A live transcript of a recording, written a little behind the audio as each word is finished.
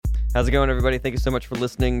How's it going, everybody? Thank you so much for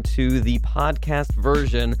listening to the podcast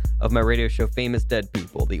version of my radio show, Famous Dead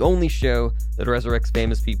People, the only show that resurrects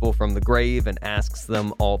famous people from the grave and asks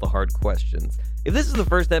them all the hard questions. If this is the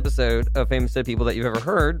first episode of Famous Dead People that you've ever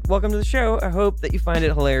heard, welcome to the show. I hope that you find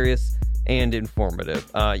it hilarious and informative.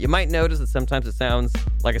 You might notice that sometimes it sounds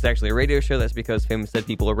like it's actually a radio show. That's because Famous Dead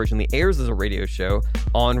People originally airs as a radio show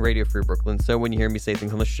on Radio Free Brooklyn. So when you hear me say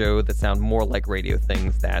things on the show that sound more like radio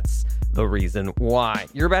things, that's the reason why.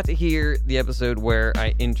 You're about to hear the episode where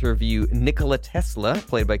I interview Nikola Tesla,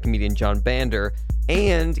 played by comedian John Bander,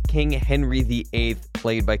 and King Henry VIII,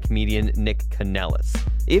 played by comedian Nick Kanellis.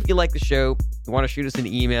 If you like the show, you want to shoot us an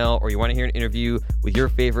email, or you want to hear an interview with your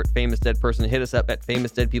favorite famous dead person, hit us up at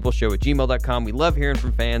famousdeadpeopleshow@gmail.com. We love hearing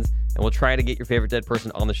from fans, and we'll try to get your favorite dead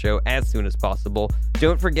person on the show as soon as possible.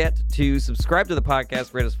 Don't forget to subscribe to the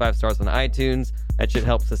podcast, rate us 5 stars on iTunes. That shit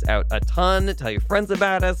helps us out a ton. Tell your friends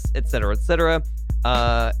about us, etc., etc.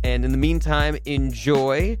 And in the meantime,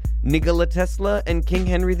 enjoy Nikola Tesla and King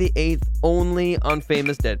Henry VIII only on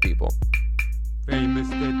Famous Dead People. Famous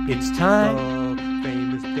dead people. It's time.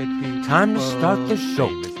 Famous dead people. Time to start the show.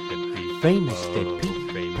 Famous dead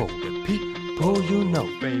people. People you know.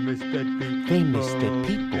 Famous dead people. Famous dead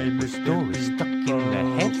people with Famous dead stories stuck in their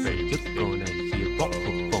heads. Famous You're gonna hear all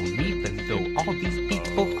from even though all these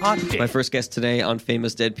people are dead. My first guest today on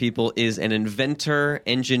Famous Dead People is an inventor,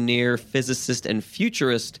 engineer, physicist, and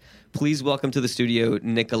futurist. Please welcome to the studio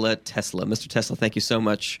Nikola Tesla. Mr. Tesla, thank you so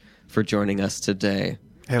much for joining us today.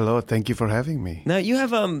 Hello, thank you for having me. Now, you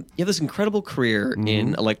have this incredible career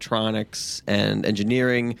in electronics and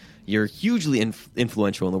engineering. You're hugely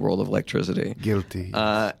influential in the world of electricity. Guilty.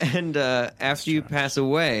 And after you pass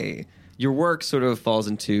away, your work sort of falls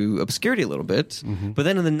into obscurity a little bit. But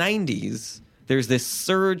then in the 90s, there's this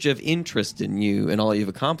surge of interest in you and all you've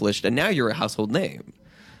accomplished, and now you're a household name.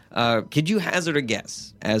 Could you hazard a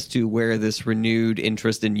guess as to where this renewed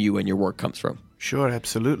interest in you and your work comes from? Sure,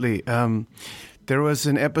 absolutely. There was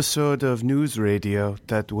an episode of News Radio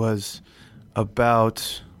that was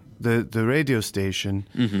about the radio station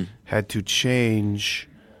had to change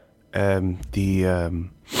their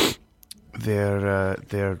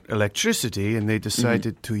electricity, and they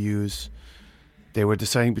decided to use. They were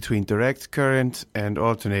deciding between direct current and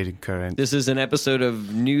alternating current. This is an episode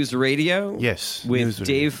of News Radio? Yes. With News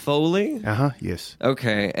Radio. Dave Foley? Yes.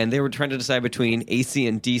 Okay, and they were trying to decide between AC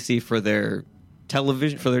and DC for their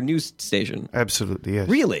television, for their news station. Absolutely, yes.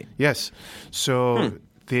 Really? Yes. So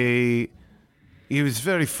it was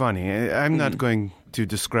very funny. I'm not going to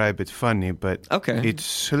describe it funny, but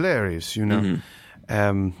it's hilarious, you know.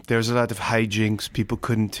 There's a lot of hijinks. People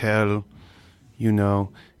couldn't tell, you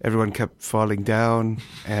know. Everyone kept falling down,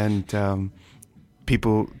 and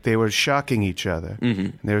they were shocking each other.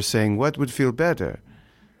 They were saying, what would feel better?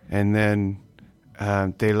 And then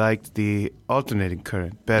they liked the alternating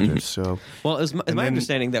current better. So, well, it's my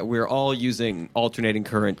understanding that we're all using alternating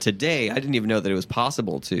current today. I didn't even know that it was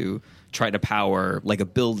possible to try to power like a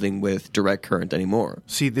building with direct current anymore.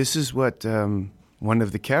 See, this is what one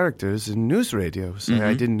of the characters in News Radio said.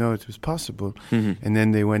 I didn't know it was possible. And then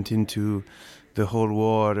they went into the whole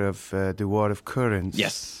war of currents.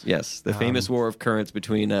 Yes, the famous war of currents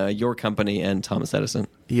between your company and Thomas Edison.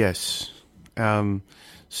 Yes.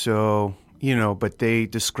 So, you know, but they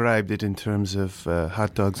described it in terms of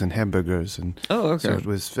hot dogs and hamburgers, and so it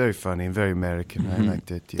was very funny and very American. I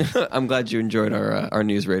liked it. Yes. I'm glad you enjoyed our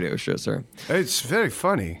news radio show, sir. It's very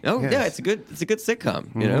funny. Oh yes. Yeah, it's a good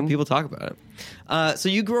sitcom. You know, people talk about it. So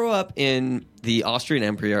you grew up in the Austrian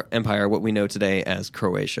Empire, what we know today as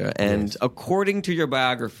Croatia, and according to your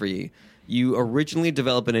biography, you originally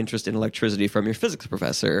developed an interest in electricity from your physics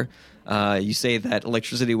professor. You say that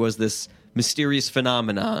electricity was this mysterious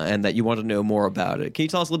phenomena and that you want to know more about it. Can you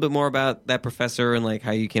tell us a little bit more about that professor and like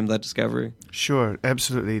how you came to that discovery? Sure,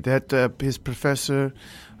 absolutely. That his professor,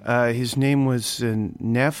 his name was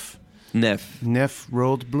Neff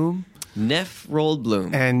Roldblum. Neff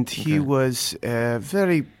Roldblum. And he was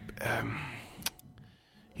very,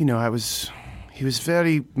 he was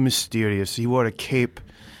very mysterious. He wore a cape.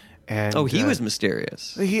 And, he was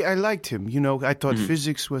mysterious. I liked him. You know, I thought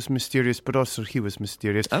physics was mysterious, but also he was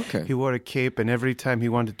mysterious. Okay. He wore a cape, and every time he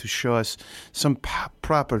wanted to show us some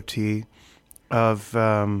property of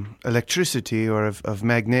electricity or of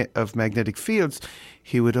magnetic fields,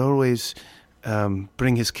 he would always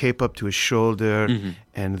bring his cape up to his shoulder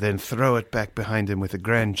and then throw it back behind him with a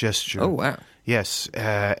grand gesture. Oh, wow. Yes,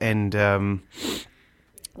 and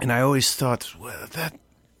I always thought, well, that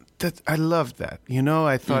I loved that. You know,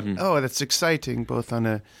 I thought, that's exciting, both on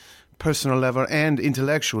a personal level and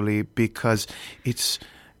intellectually, because it's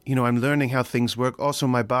I'm learning how things work. Also,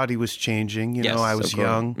 my body was changing. I was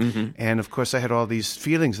young. Mm-hmm. And, of course, I had all these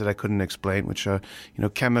feelings that I couldn't explain, which are,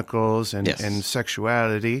 chemicals and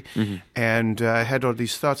sexuality. Mm-hmm. And I had all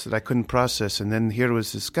these thoughts that I couldn't process. And then here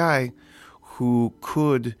was this guy who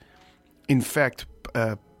could, in fact,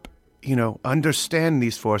 understand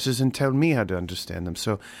these forces and tell me how to understand them.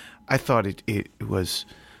 So I thought it was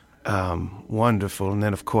wonderful. And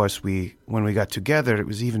then, of course, when we got together, it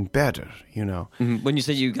was even better, Mm-hmm. When you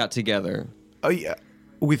say you got together... Oh, yeah.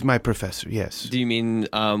 With my professor, yes. Do you mean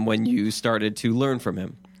when you started to learn from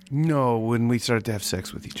him? No, when we started to have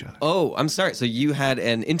sex with each other. Oh, I'm sorry. So you had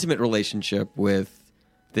an intimate relationship with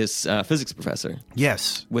this physics professor?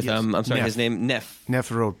 Yes. With, yes. I'm sorry, Neff. His name, Neff. Neff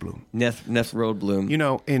Roadbloom. Neff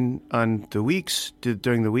Roadbloom. On the weeks,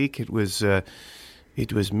 during the week, it was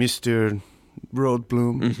Mr.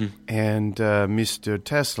 Roadbloom mm-hmm. and Mr.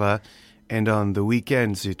 Tesla, and on the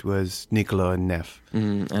weekends it was Nikola and Neff.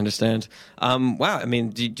 I understand. Wow, I mean,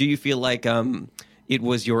 do you feel like it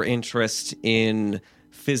was your interest in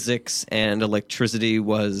physics and electricity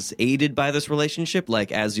was aided by this relationship?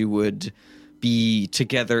 Like, as you would be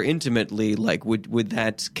together intimately, like, would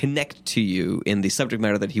that connect to you in the subject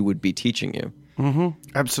matter that he would be teaching you? Mm-hmm.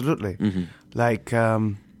 Absolutely. Mm-hmm. Like,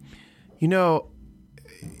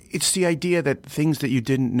 it's the idea that things that you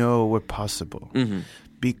didn't know were possible. Mm-hmm.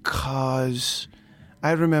 Because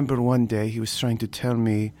I remember one day he was trying to tell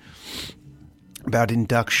me about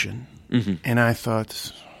induction. Mm-hmm. And I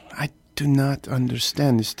thought, I do not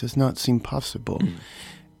understand. This does not seem possible. Mm-hmm.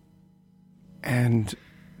 And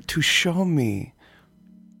to show me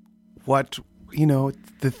what,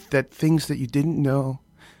 that things that you didn't know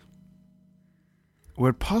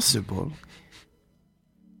were possible,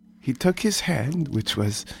 he took his hand, which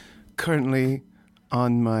was currently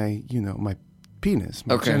on my, my penis,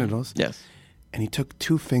 my genitals. Yes. And he took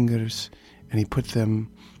 2 fingers and he put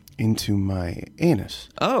them into my anus.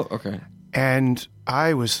 Oh, okay. And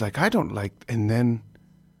I was like, I don't like... And then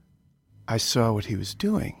I saw what he was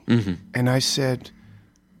doing. Mm-hmm. And I said,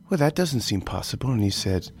 well, that doesn't seem possible. And he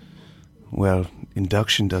said, well,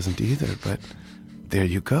 induction doesn't either, but there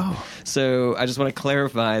you go. So I just want to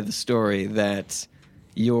clarify the story that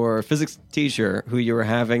your physics teacher, who you were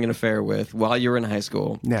having an affair with while you were in high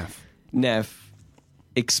school... Neff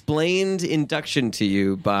explained induction to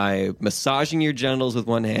you by massaging your genitals with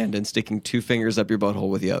one hand and sticking 2 fingers up your butthole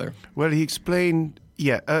with the other. Well, he explained,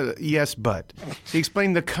 yes, but he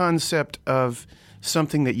explained the concept of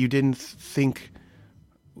something that you didn't think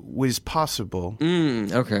was possible.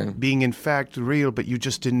 Okay. Being in fact real, but you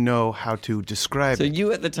just didn't know how to describe it. So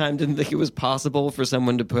you at the time didn't think it was possible for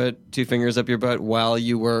someone to put 2 fingers up your butt while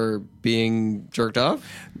you were being jerked off?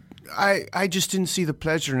 I just didn't see the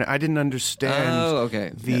pleasure in it. I didn't understand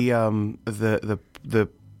the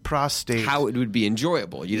prostate, how it would be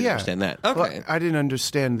enjoyable. You didn't understand that. Okay, well, I didn't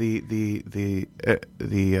understand the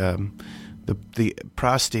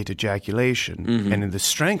prostate ejaculation mm-hmm. and the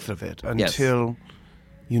strength of it until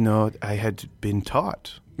I had been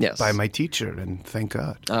taught. Yes. By my teacher, and thank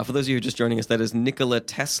God. For those of you who are just joining us, that is Nikola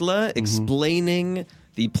Tesla explaining mm-hmm.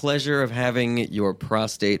 the pleasure of having your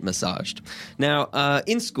prostate massaged. Now,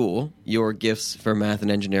 in school, your gifts for math and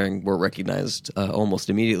engineering were recognized almost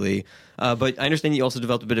immediately. But I understand you also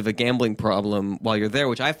developed a bit of a gambling problem while you're there,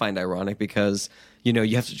 which I find ironic because, you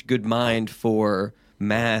have such a good mind for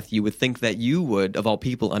math. You would think that you would, of all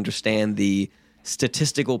people, understand the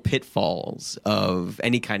statistical pitfalls of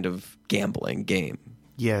any kind of gambling game.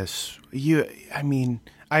 Yes.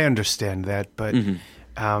 I understand that, but... Mm-hmm.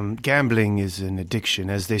 Gambling is an addiction.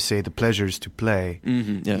 As they say, the pleasure is to play.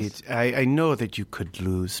 Mm-hmm, yes. I know that you could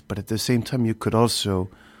lose, but at the same time you could also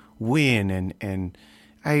win. And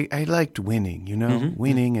I liked winning, mm-hmm.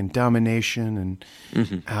 winning and domination. And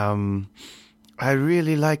mm-hmm. I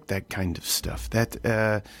really liked that kind of stuff.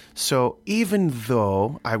 So even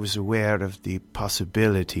though I was aware of the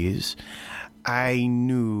possibilities, I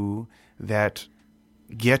knew that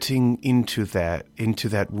getting into that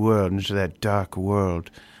world, into that dark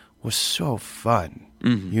world, was so fun,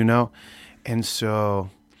 mm-hmm. And so...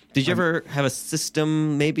 Did you ever have a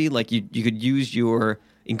system, maybe, like you could use your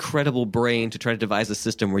incredible brain to try to devise a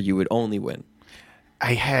system where you would only win?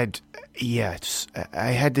 I had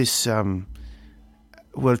this... 2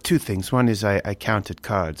 things. One is I counted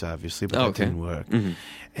cards, obviously, but that didn't work. Mm-hmm.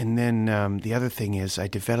 And then the other thing is I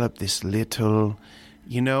developed this little...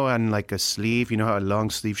 on like a sleeve, how a long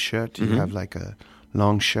sleeve shirt, mm-hmm. you have like a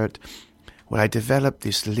long shirt. Well, I developed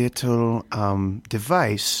this little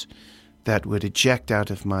device that would eject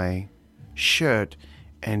out of my shirt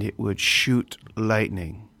and it would shoot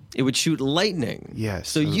lightning. It would shoot lightning. Yes.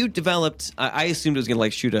 So you developed. I assumed it was going to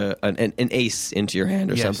like shoot an ace into your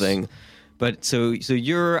hand or something. But so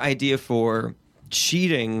your idea for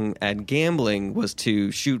cheating at gambling was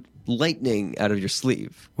to shoot lightning out of your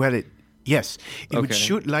sleeve. Well, it would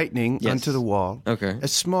shoot lightning onto the wall. Okay. A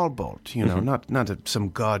small bolt, not some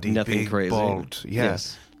gaudy Nothing big crazy. bolt. Yeah.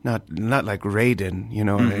 Yes. Not like Raiden,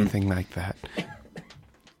 or anything like that.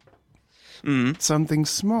 Something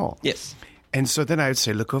small. Yes. And so then I would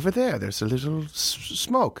say, look over there. There's a little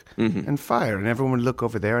smoke and fire. And everyone would look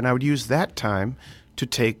over there. And I would use that time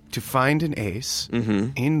to find an ace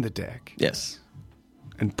in the deck. Yes.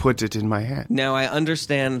 And put it in my hand. Now, I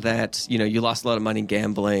understand that, you lost a lot of money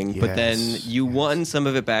gambling, but then you won some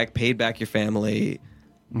of it back, paid back your family.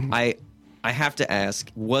 I have to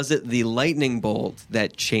ask, was it the lightning bolt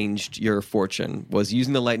that changed your fortune? Was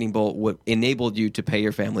using the lightning bolt what enabled you to pay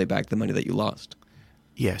your family back the money that you lost?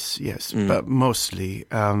 Yes. But mostly,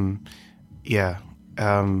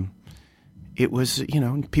 it was,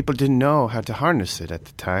 people didn't know how to harness it at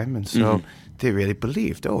the time. And so they really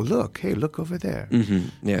believed, oh, look over there.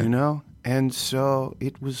 Yeah. And so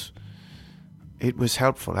it was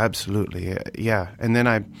helpful, absolutely. And then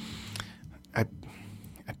I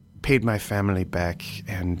paid my family back,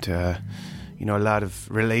 and, a lot of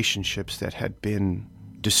relationships that had been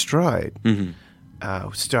destroyed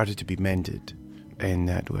started to be mended in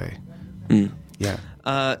that way. Yeah.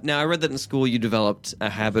 Now, I read that in school you developed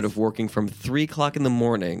a habit of working from 3 o'clock in the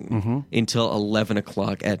morning until 11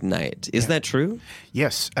 o'clock at night. Is that true?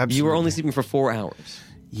 Yes, absolutely. You were only sleeping for 4 hours.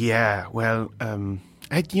 Yeah, well,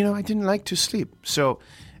 I didn't like to sleep. So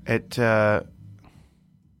tell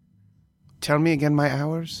me again my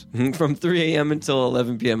hours? From 3 a.m. until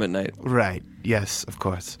 11 p.m. at night. Right, yes, of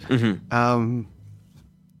course.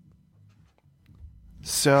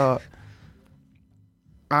 So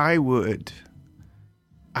I would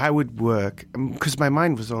work, because my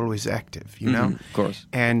mind was always active, Of course.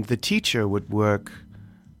 And the teacher would work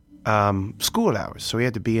school hours, so he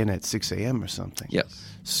had to be in at 6 a.m. or something. Yes.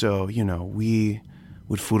 So, we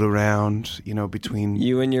would fool around, between...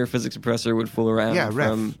 You and your physics professor would fool around. Yeah,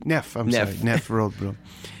 Neff Roldblum.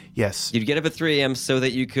 Yes. You'd get up at 3 a.m. so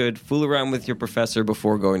that you could fool around with your professor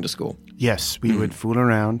before going to school. Yes, we would fool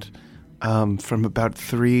around from about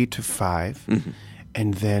 3 to 5,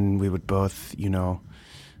 and then we would both,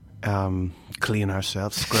 clean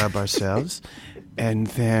ourselves, scrub ourselves, and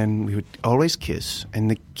then we would always kiss.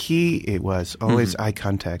 And the key, it was always eye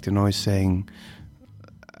contact and always saying,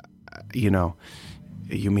 you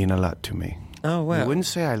mean a lot to me. Oh, wow. I wouldn't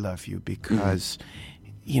say I love you because,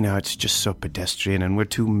 it's just so pedestrian, and we're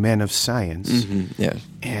two men of science. Yeah.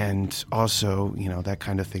 And also, that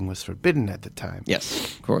kind of thing was forbidden at the time.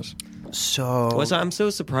 Yes, of course. So I'm so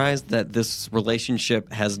surprised that this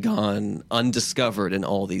relationship has gone undiscovered in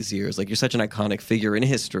all these years. Like, you're such an iconic figure in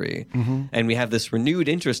history, and we have this renewed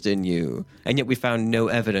interest in you, and yet we found no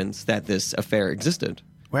evidence that this affair existed.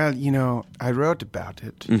 Well, I wrote about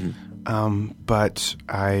it, but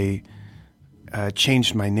I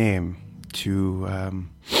changed my name to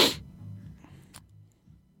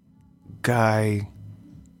Guy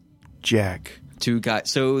Jack.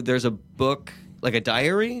 So there's a book, like a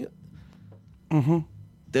diary?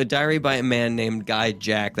 The diary by a man named Guy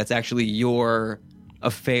Jack. That's actually your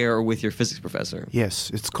affair with your physics professor. Yes,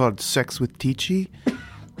 it's called Sex with Tichy,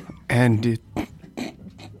 and it...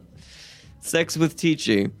 Sex with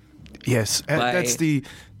Tichy. Yes, that's the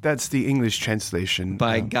English translation.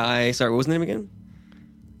 By Guy... Sorry, what was the name again?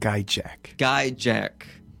 Guy Jack. Guy Jack.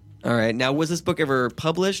 All right. Now, was this book ever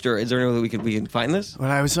published, or is there any way we can find this? Well,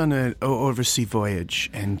 I was on an overseas voyage,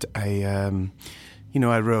 and I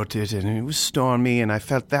wrote it, and it was stormy, and I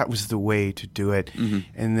felt that was the way to do it.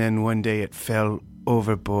 And then one day it fell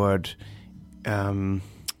overboard, and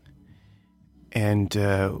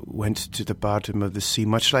went to the bottom of the sea,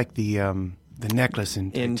 much like the necklace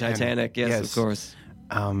in Titanic. Yes, of course.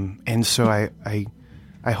 And so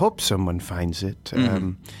I hope someone finds it.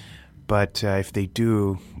 But if they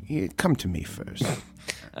do, come to me first.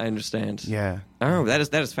 I understand. Yeah. Oh, that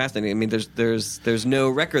is fascinating. I mean, there's no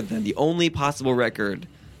record then. The only possible record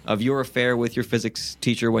of your affair with your physics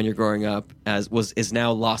teacher when you're growing up is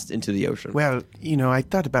now lost into the ocean. Well, I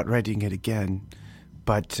thought about writing it again,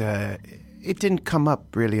 but it didn't come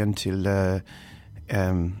up really until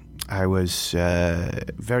I was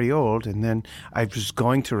very old, and then I was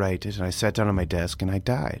going to write it, and I sat down on my desk, and I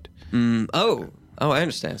died. Oh. Oh, I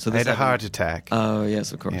understand. So I had a heart attack. Oh,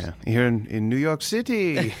 yes, of course. Yeah, here in New York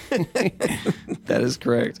City. That is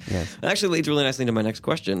correct. Yes. That actually leads really nicely into my next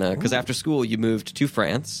question, because after school you moved to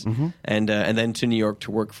France and then to New York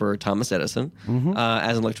to work for Thomas Edison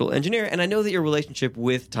as an electrical engineer. And I know that your relationship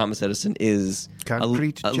with Thomas Edison is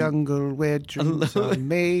Concrete jungle where dreams are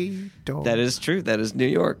made. That is true. That is New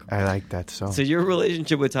York. I like that song. So your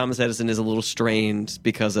relationship with Thomas Edison is a little strained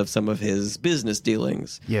because of some of his business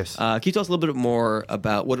dealings. Yes. Can you tell us a little bit more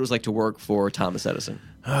about what it was like to work for Thomas Edison?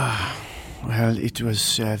 Well, it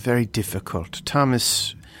was very difficult.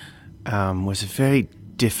 Thomas was a very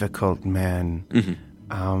difficult man.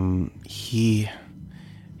 He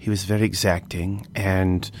was very exacting,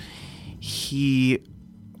 and he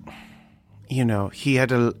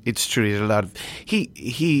had it's true, he had a lot of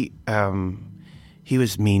he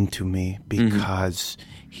was mean to me because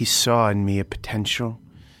he saw in me a potential.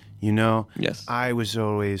 Yes.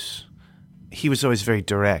 He was always very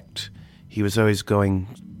direct. He was always going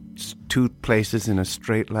 2 places in a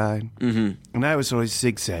straight line, and I was always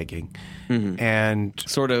zigzagging and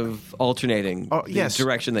sort of alternating the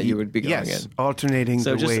direction that you would be going in. Alternating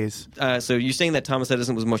ways. So you're saying that Thomas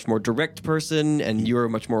Edison was a much more direct person, and you were a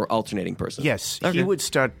much more alternating person. Yes, okay. He would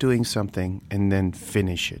start doing something and then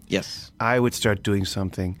finish it. Yes, I would start doing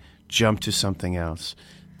something, jump to something else,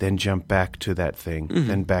 then jump back to that thing,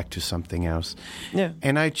 then back to something else. Yeah,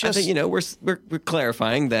 and I think we're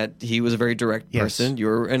clarifying that he was a very direct person.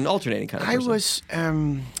 You're an alternating kind of person. I was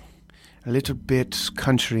a little bit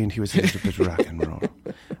country, and he was a little bit rock and roll,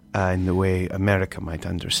 in the way America might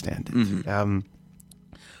understand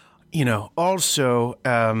it. Also,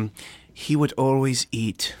 he would always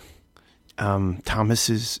eat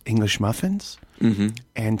Thomas's English muffins.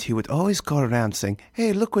 And he would always go around saying,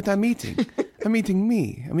 "Hey, look what I'm eating. I'm eating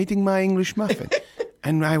me. I'm eating my English muffin."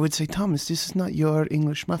 And I would say, "Thomas, this is not your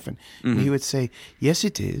English muffin." And he would say, "Yes,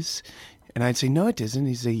 it is." And I'd say, "No, it isn't."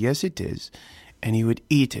 He'd say, "Yes, it is." And he would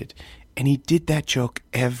eat it. And he did that joke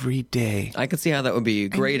every day. I could see how that would be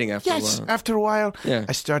grating after a while. Yes, after a while,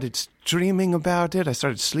 I started dreaming about it. I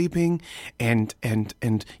started sleeping, and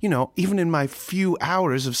even in my few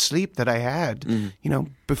hours of sleep that I had,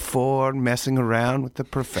 before messing around with the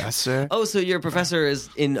professor. Oh, so your professor is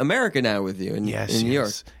in America now with you in New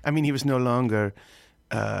York? I mean, he was no longer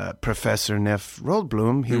Professor Neff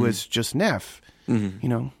Roldblum. He was just Neff.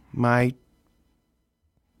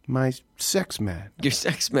 My sex man. Your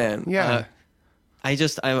sex man. Yeah. I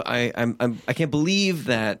can't believe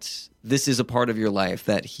that this is a part of your life,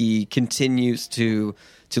 that he continues to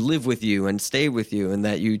live with you and stay with you, and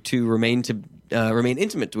that you two remain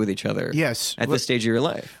intimate with each other. Yes. At this stage of your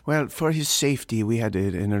life. Well, for his safety, we had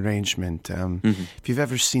an arrangement. If you've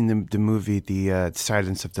ever seen the movie The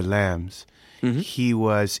Silence of the Lambs, he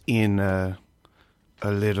was in a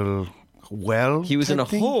little well. He was in a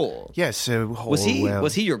hole. Yes, a hole.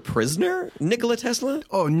 Was he your prisoner, Nikola Tesla?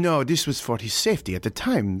 Oh no, this was for his safety at the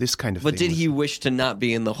time. This kind of But thing. But did he wish to not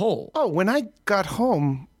be in the hole? Oh, when I got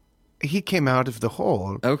home, he came out of the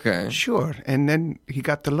hole. Okay, sure, and then he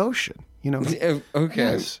got the lotion. Okay.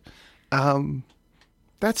 Yes.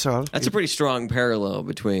 That's all. That's a pretty strong parallel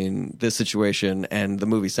between this situation and the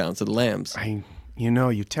movie Silence of the Lambs.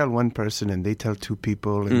 You tell one person and they tell 2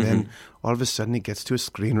 people, and then all of a sudden it gets to a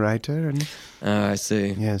screenwriter. And I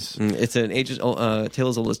see. Yes. It's an tale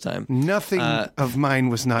as old as time. Nothing of mine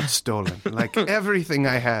was not stolen, like everything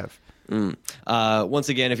I have. Once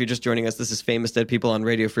again, if you're just joining us, this is Famous Dead People on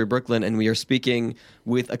Radio Free Brooklyn, and we are speaking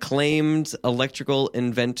with acclaimed electrical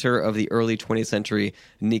inventor of the early 20th century,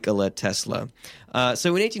 Nikola Tesla.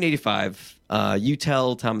 So in 1885, you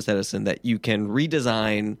tell Thomas Edison that you can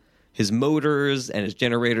redesign his motors and his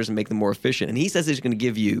generators and make them more efficient. And he says he's going to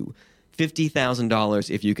give you $50,000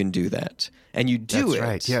 if you can do that. And you do it. That's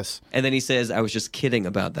right, yes. And then he says, I was just kidding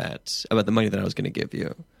about that, about the money that I was going to give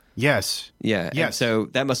you. Yes. Yeah. Yes. And so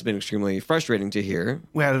that must have been extremely frustrating to hear.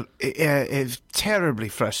 Well, it's terribly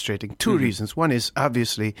frustrating. 2 reasons. One is,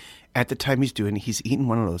 obviously, at the time he's eating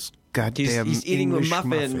one of those goddamn He's eating English a muffin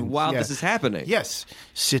muffins. while this is happening. Yes.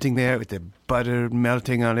 Sitting there with the butter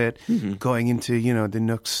melting on it, going into, the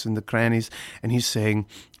nooks and the crannies. And he's saying,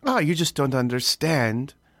 "Oh, you just don't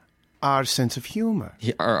understand our sense of humor.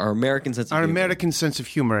 Our American sense of humor. Our American sense of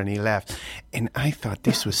humor." And he laughed. And I thought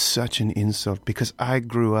this was such an insult because I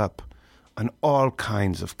grew up on all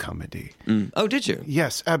kinds of comedy. Oh, did you?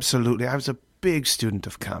 Yes, absolutely. I was a big student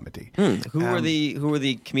of comedy. Who were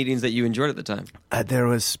the comedians that you enjoyed at the time? There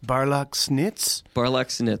was Barlock Snitz. Barlock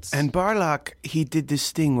Snitz. And Barlock, he did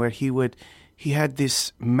this thing where he had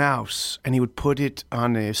this mouse and he would put it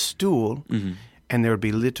on a stool and there would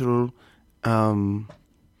be little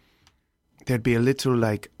there'd be a little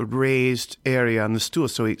like raised area on the stool,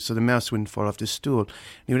 so the mouse wouldn't fall off the stool. And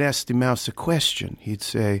he would ask the mouse a question. He'd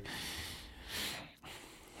say,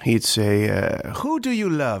 "Who do you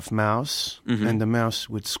love, mouse?" Mm-hmm. And the mouse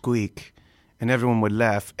would squeak, and everyone would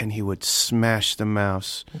laugh, and he would smash the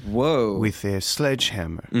mouse with a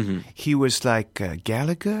sledgehammer. Mm-hmm. He was like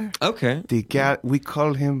Gallagher. Okay. We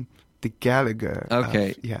call him the Gallagher.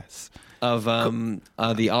 Okay. Yes. Of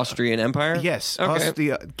the Austrian Empire? Yes. Okay.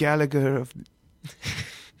 The Gallagher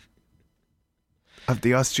of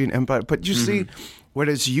the Austrian Empire. But you see,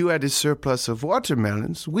 whereas you had a surplus of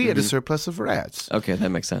watermelons, we had a surplus of rats. Okay, that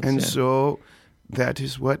makes sense. And yeah. so that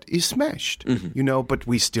is what is smashed. You know, but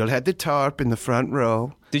we still had the tarp in the front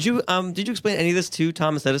row. Did you explain any of this to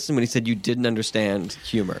Thomas Edison when he said you didn't understand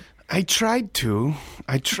humor? I tried to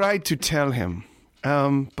tell him,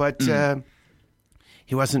 but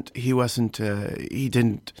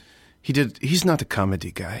he's not a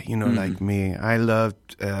comedy guy, you know, like me. I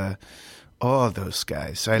loved all those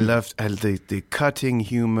guys. I loved the cutting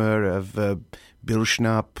humor of Bill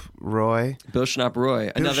Schnapp Roy. Bill Schnapp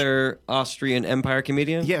Roy, another Austrian Empire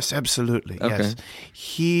comedian? Yes, absolutely. Okay. Yes.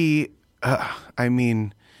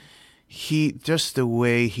 He just the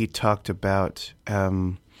way he talked about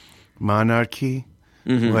monarchy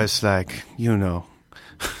was like, you know,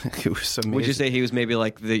 it was amazing. Would you say he was maybe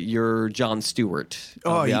like your Jon Stewart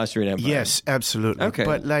of the Austrian Empire? Yes, absolutely. Okay.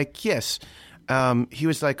 But like, yes, he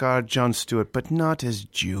was like our Jon Stewart, but not as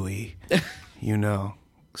Jewy, you know.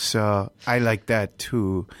 So I like that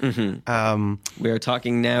too. We are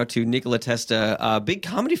talking now to Nikola Tesla, a big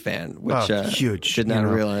comedy fan, which huge. did not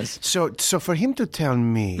realize. So for him to tell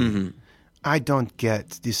me, I don't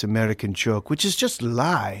get this American joke, which is just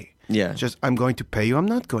lie. Yeah. Just, I'm going to pay you, I'm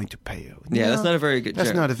not going to pay you. Yeah, that's not a very good joke.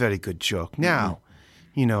 That's not a very good joke. Now,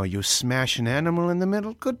 you know, you smash an animal in the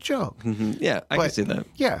middle, good joke. Yeah, I can see that.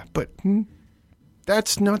 Yeah, but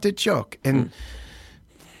that's not a joke. And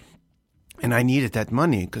I needed that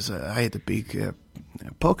money because I had a big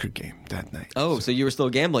poker game that night. Oh, so you were still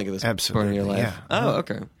gambling at this point in your life? Yeah. Oh,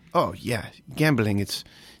 okay. Oh, yeah. Gambling, it's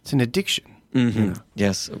an addiction. Mm-hmm. You know?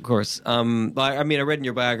 Yes, of course. I mean, I read in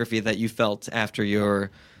your biography that you felt after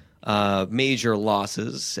your major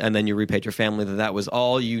losses and then you repaid your family that was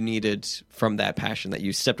all you needed from that passion, that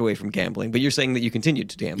you stepped away from gambling. But you're saying that you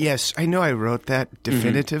continued to gamble. Yes, I know I wrote that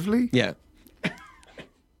definitively. Yeah.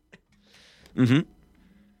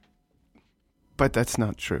 But that's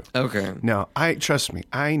not true. Okay. No, trust me.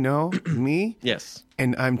 I know me. Yes.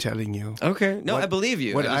 And I'm telling you. Okay. No, I believe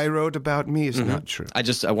you. What I wrote about me is not true. I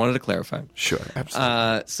wanted to clarify. Sure,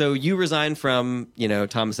 absolutely. So you resigned from,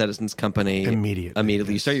 Thomas Edison's company immediately. Yes.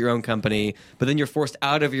 You start your own company, but then you're forced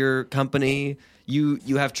out of your company.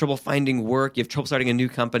 You have trouble finding work. You have trouble starting a new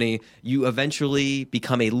company. You eventually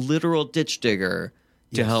become a literal ditch digger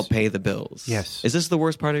to help pay the bills. Yes. Is this the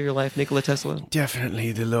worst part of your life, Nikola Tesla?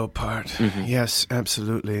 Definitely the low part. Yes,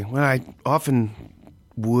 absolutely. Well, I often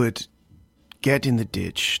would get in the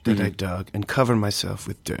ditch that I dug and cover myself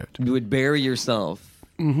with dirt. You would bury yourself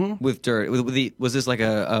with dirt. Was this like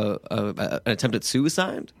an attempt at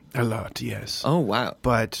suicide? A lot, yes. Oh, wow.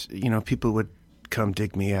 But, people would come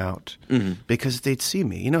dig me out because they'd see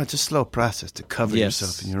me. It's a slow process to cover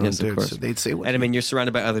yourself in your own dirt. So they'd say, and I mean, you're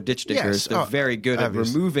surrounded by other ditch diggers. They're very good at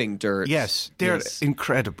removing dirt. Yes, they're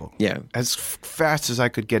incredible. Yeah. As fast as I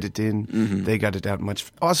could get it in, they got it out much.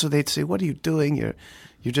 Also, they'd say, what are you doing? You're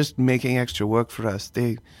just making extra work for us.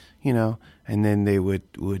 And then they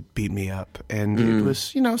would beat me up. And it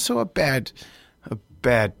was, so a bad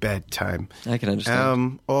time. I can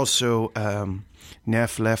understand. Also,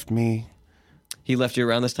 Neff left me. He left you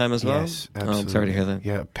around this time as well? Yes, absolutely. Oh, I'm sorry to hear that.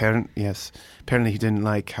 Yeah, apparently he didn't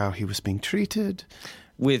like how he was being treated.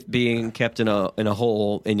 With being kept in a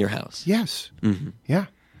hole in your house? Yes. Yeah.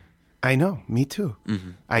 I know, me too.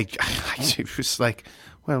 I was like,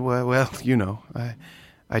 well,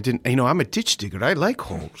 I didn't, I'm a ditch digger. I like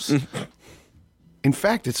holes. In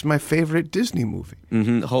fact, it's my favorite Disney movie.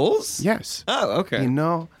 Holes? Yes. Oh, okay.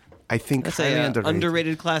 I think that's highly an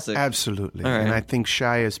underrated classic. Absolutely. All right. And I think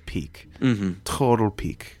Shia's peak. Total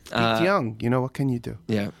peak. Peak young. What can you do?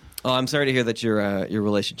 Yeah. Oh, I'm sorry to hear that your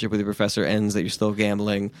relationship with your professor ends, that you're still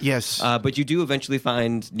gambling. Yes. But you do eventually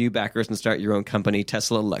find new backers and start your own company,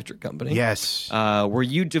 Tesla Electric Company. Yes. Where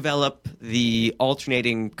you develop the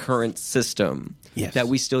alternating current system that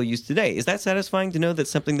we still use today. Is that satisfying to know that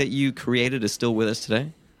something that you created is still with us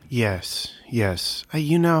today? Yes.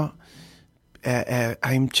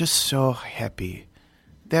 I'm just so happy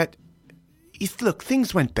that, look,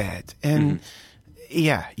 things went bad. And,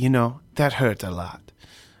 that hurt a lot.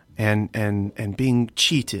 And being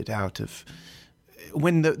cheated out of,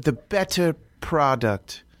 when the better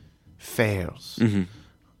product fails.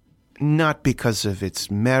 Not because of its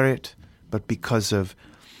merit, but because of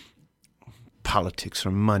politics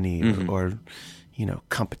or money or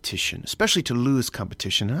competition, especially to lose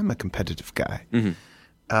competition. I'm a competitive guy.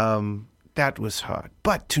 That was hard.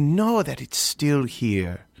 But to know that it's still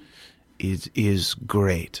here is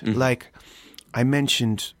great. Like I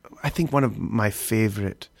mentioned, I think one of my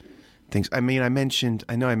favorite things, I mentioned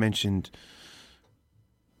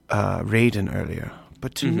Raiden earlier,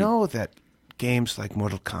 but to know that games like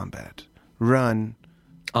Mortal Kombat run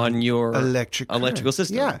on your electrical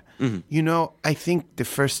system. Yeah. I think the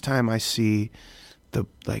first time I see that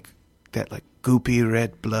goopy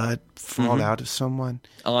red blood fall out of someone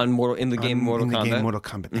in the game Mortal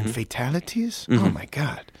Kombat. And fatalities, oh my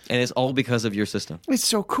God. And it's all because of your system. It's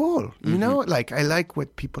so cool. Like I like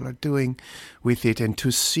what people are doing with it, and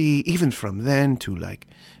to see even from then to like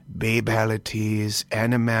babalities,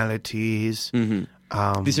 animalities.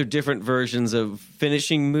 These are different versions of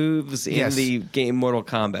finishing moves in the game Mortal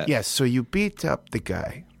Kombat. Yes, so you beat up the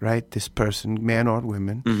guy, right? This person, man or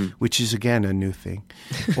woman, which is again a new thing,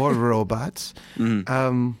 or robots,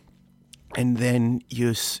 and then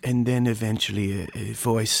eventually a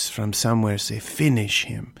voice from somewhere say, "Finish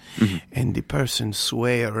him," and the person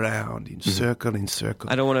sway around in circle in circle.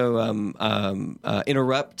 I don't want to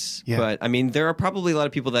interrupt, but I mean there are probably a lot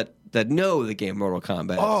of people that know the game Mortal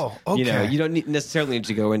Kombat. Oh, okay. You don't necessarily need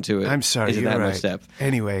to go into it. I'm sorry, you're that right. much depth.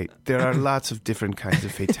 Anyway, there are lots of different kinds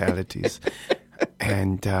of fatalities,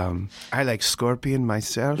 and I like Scorpion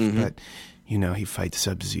myself, but he fights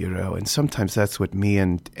Sub-Zero, and sometimes that's what me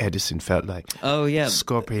and Edison felt like. Oh yeah,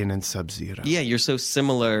 Scorpion and Sub-Zero. Yeah, you're so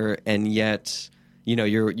similar, and yet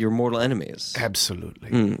you're mortal enemies.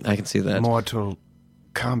 Absolutely, I can see that. Mortal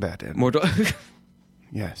Kombat enemies. Mortal.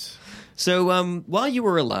 Yes. So while you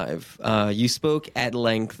were alive, you spoke at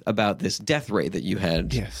length about this death ray that you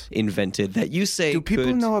had invented that you say Do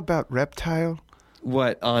people know about Reptile?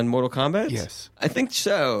 What, on Mortal Kombat? Yes. I think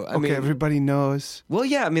so. I mean, everybody knows. Well,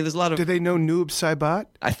 yeah, I mean, there's a lot of... Do they know Noob Saibot?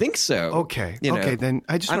 I think so. Okay. Then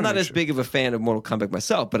I just I'm not as big of a fan of Mortal Kombat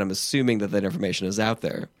myself, but I'm assuming that information is out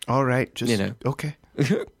there. All right. Okay.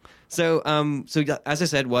 So, as I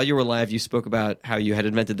said, while you were alive, you spoke about how you had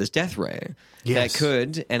invented this death ray that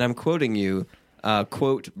could, and I'm quoting you,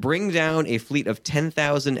 quote, bring down a fleet of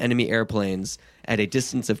 10,000 enemy airplanes at a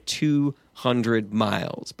distance of 200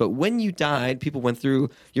 miles. But when you died, people went through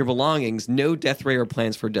your belongings. No death ray or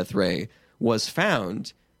plans for death ray was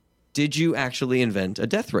found. Did you actually invent a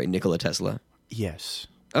death ray, Nikola Tesla? Yes.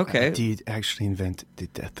 Okay. I did actually invent the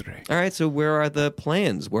death ray. All right. So where are the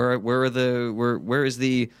plans? Where is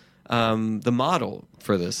the model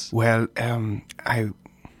for this? Well,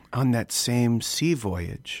 on that same sea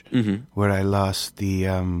voyage where I lost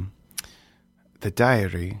the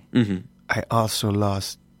diary, I also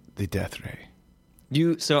lost the death ray.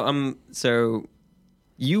 So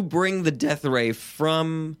you bring the death ray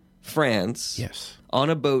from France, yes, on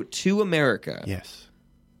a boat to America, yes,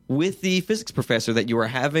 with the physics professor that you were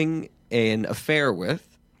having an affair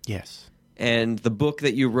with, yes, and the book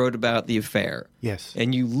that you wrote about the affair, yes,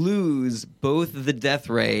 and you lose both the death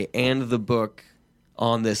ray and the book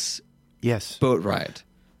on this boat ride.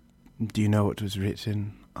 Do you know what was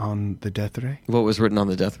written on the death ray? What was written on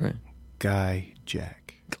the death ray? Guy Jack.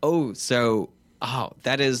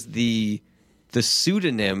 That is the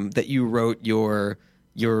pseudonym that you wrote your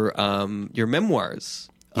memoirs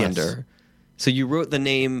under. So you wrote the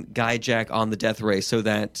name Guy Jack on the death ray so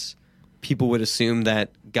that people would assume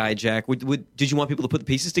that Guy Jack did you want people to put the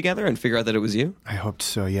pieces together and figure out that it was you? I hoped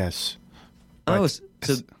so, yes.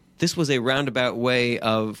 So this was a roundabout way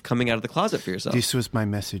of coming out of the closet for yourself. This was my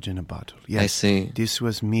message in a bottle. Yes. I see. This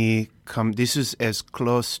was me. This is as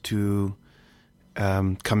close to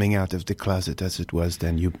coming out of the closet as it was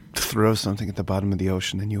then. You throw something at the bottom of the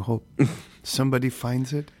ocean and you hope somebody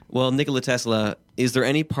finds it. Well, Nikola Tesla, is there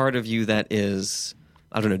any part of you that is,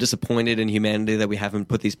 I don't know, disappointed in humanity that we haven't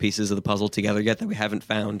put these pieces of the puzzle together yet, that we haven't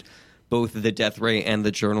found both the death ray and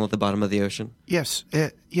the journal at the bottom of the ocean? Yes,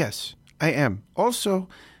 I am. Also,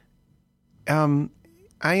 I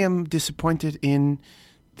am disappointed in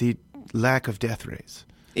the lack of death rays.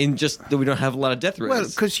 In just that we don't have a lot of death rays? Well,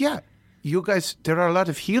 because, you guys, there are a lot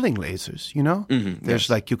of healing lasers, you know? Mm-hmm, There's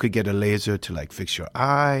you could get a laser to fix your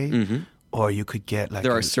eye, or you could get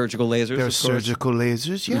there are surgical lasers. There are surgical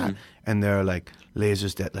lasers, and there are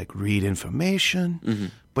lasers that read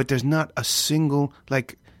information, but there's not a single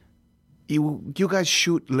you guys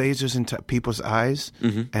shoot lasers into people's eyes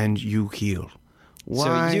and you heal.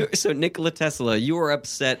 Why? So Nikola Tesla, you are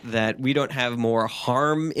upset that we don't have more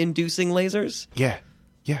harm-inducing lasers? Yeah.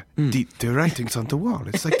 Yeah, the writing's on the wall.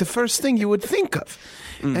 It's like the first thing you would think of.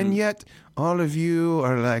 And yet, all of you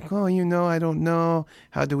are like, oh, I don't know.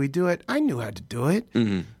 How do we do it? I knew how to do it.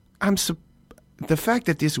 The fact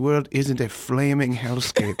that this world isn't a flaming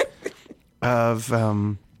hellscape of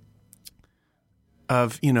an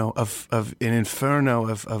inferno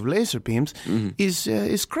of laser beams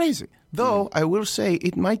is crazy. Though I will say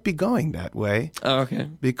it might be going that way. Oh, okay.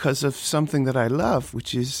 Because of something that I love,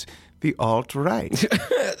 which is the alt-right.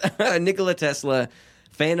 Nikola Tesla,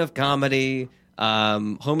 fan of comedy,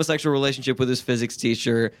 homosexual relationship with his physics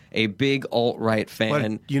teacher, a big alt-right fan.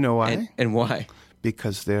 Well, you know why? And why?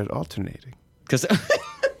 Because they're alternating. Because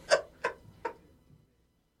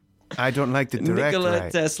I don't like the direct Nikola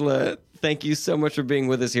right. Tesla, thank you so much for being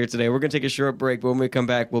with us here today. We're going to take a short break, but when we come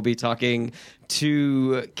back, we'll be talking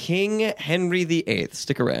to King Henry VIII.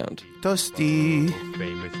 Stick around. Toasty.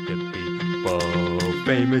 Famous dead people.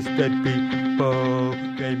 Famous dead people.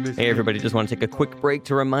 Famous Hey, everybody, just want to take a quick break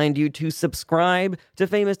to remind you to subscribe to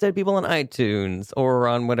Famous Dead People on iTunes or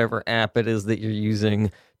on whatever app it is that you're using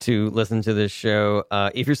to listen to this show.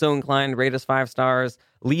 If you're so inclined, rate us 5 stars.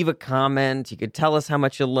 Leave a comment. You could tell us how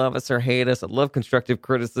much you love us or hate us. I love constructive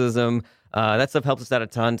criticism. That stuff helps us out a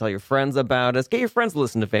ton. Tell your friends about us. Get your friends to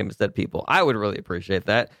listen to Famous Dead People. I would really appreciate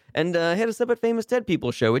that. And hit us up at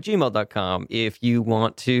famousdeadpeopleshow@gmail.com if you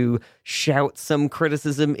want to shout some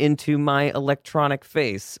criticism into my electronic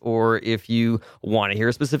face, or if you want to hear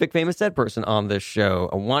a specific Famous Dead person on this show.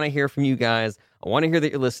 I want to hear from you guys. I want to hear that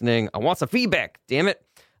you're listening. I want some feedback, damn it.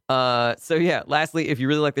 So yeah, lastly, if you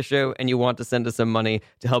really like the show and you want to send us some money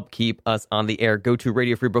to help keep us on the air, go to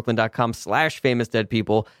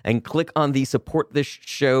radiofreebrooklyn.com/famousdeadpeople and click on the support this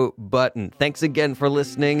show button. Thanks again for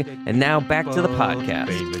listening. And now back to the podcast.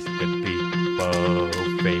 Famous dead people.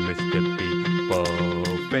 Famous dead people.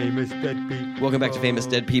 Famous dead people. Welcome back to Famous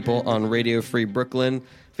Dead People on Radio Free Brooklyn.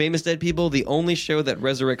 Famous Dead People, the only show that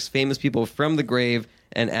resurrects famous people from the grave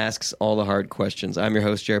and asks all the hard questions. I'm your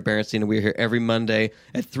host, Jared Berenstein, and we're here every Monday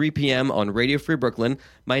at 3 p.m. on Radio Free Brooklyn.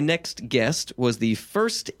 My next guest was the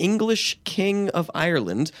first English king of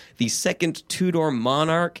Ireland, the second Tudor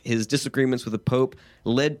monarch. His disagreements with the Pope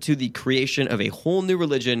led to the creation of a whole new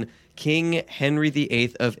religion. King Henry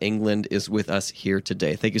VIII of England is with us here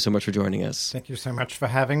today. Thank you so much for joining us. Thank you so much for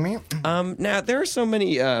having me. Now, there are so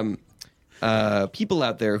many people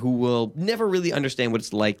out there who will never really understand what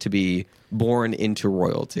it's like to be born into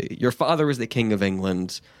royalty. Your father was the King of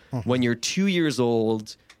England. When you're 2 years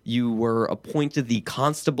old, you were appointed the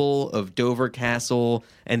Constable of Dover Castle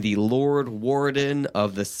and the Lord Warden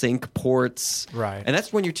of the Cinque Ports. Right. And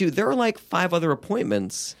that's when you're 2. There are like 5 other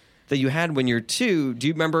appointments that you had when you're 2. Do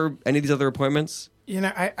you remember any of these other appointments?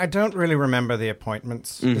 I don't really remember the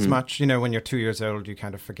appointments as much. When you're 2 years old, you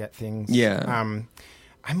kind of forget things. Yeah.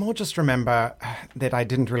 I more just remember that I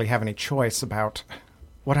didn't really have any choice about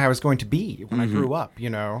what I was going to be when I grew up,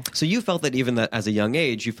 So you felt that even that as a young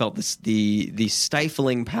age, you felt the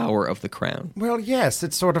stifling power of the crown. Well, yes.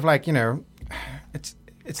 It's sort of like,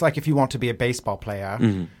 it's like if you want to be a baseball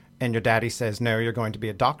player and your daddy says, no, you're going to be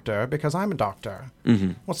a doctor because I'm a doctor.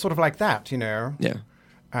 Well, it's sort of like that, Yeah.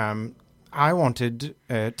 I wanted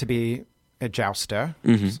to be a jouster,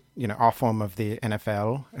 our form of the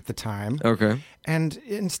NFL at the time. Okay. And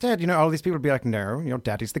instead, all these people would be like, no, your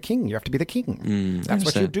daddy's the king. You have to be the king. That's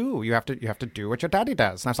what you do. You have to do what your daddy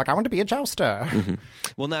does. And I was like, I want to be a jouster.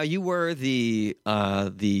 Well, now you were the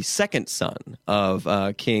second son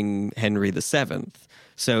of King Henry VII.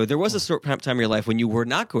 So there was a short time in your life when you were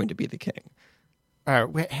not going to be the king.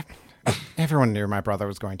 Everyone knew my brother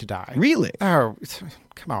was going to die. Really? Oh,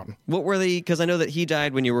 come on. What were they? Because I know that he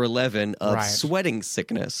died when you were 11 of Right. sweating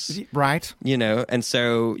sickness. Right. And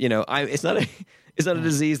so it's not a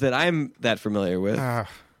disease that I'm that familiar with.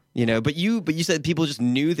 But you said people just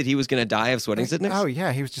knew that he was going to die of sweating sickness. Oh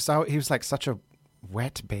yeah, he was like such a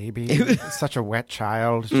wet baby, such a wet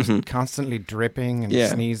child, just constantly dripping and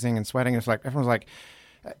sneezing and sweating. It's like everyone's like,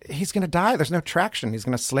 he's going to die. There's no traction. He's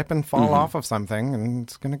going to slip and fall off of something, and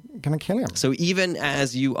it's going to kill him. So even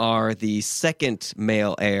as you are the second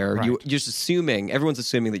male heir, Right. you're just everyone's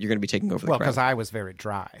assuming that you're going to be taking over the Well, crown. because I was very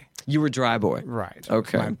dry. You were dry boy. Right.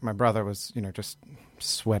 Okay. My brother was, just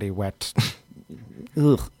sweaty, wet.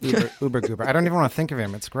 Ugh. Uber goober. I don't even want to think of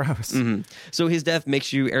him. It's gross. So his death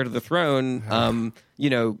makes you heir to the throne.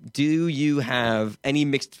 Do you have any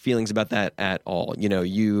mixed feelings about that at all?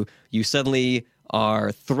 You suddenly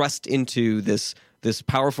are thrust into this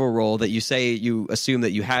powerful role that you assume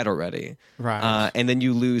that you had already. Right. And then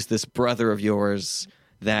you lose this brother of yours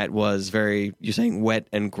that was very, you're saying, wet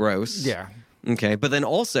and gross. Yeah. Okay. But then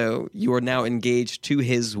also you are now engaged to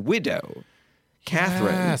his widow,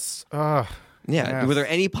 Catherine. Yes. Ugh. Yeah. Yes. Were there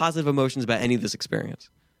any positive emotions about any of this experience?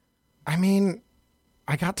 I mean,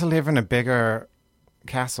 I got to live in a bigger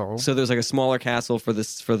castle. So there's like a smaller castle for the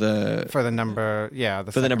number,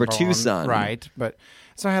 for the number 2 son, right? But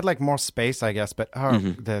so I had like more space, I guess. But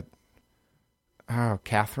Catherine.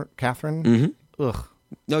 Mm-hmm. Ugh.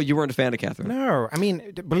 No, you weren't a fan of Catherine. No, I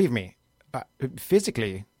mean, believe me,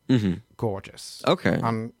 physically gorgeous. Okay.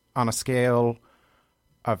 On a scale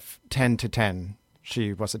of 10 to 10,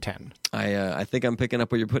 she was a 10. I think I'm picking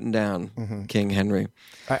up what you're putting down, King Henry.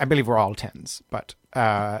 I believe we're all 10s, but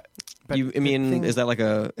is that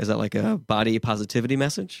like a body positivity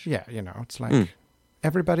message? Yeah, it's like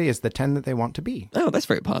everybody is the 10 that they want to be. Oh, that's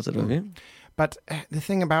very positive. Yeah. But the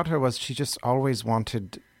thing about her was she just always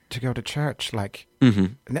wanted to go to church, like,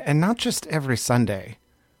 and not just every Sunday,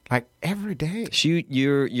 like every day.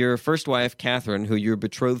 Your first wife, Catherine, who you were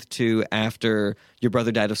betrothed to after your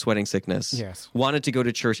brother died of sweating sickness, yes, wanted to go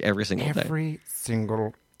to church every single day. Every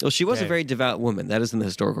single. Well, she was day. A very devout woman. That is in the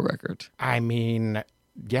historical record. I mean,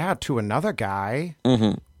 yeah, to another guy,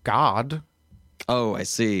 God. Oh, I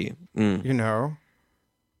see.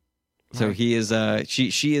 So he is.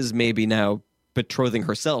 She is maybe now betrothing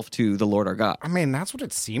herself to the Lord our God. I mean, that's what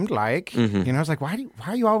it seemed like. It's like, why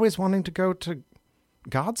are you always wanting to go to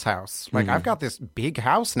God's house? Like, I've got this big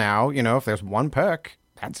house now. If there's one perk,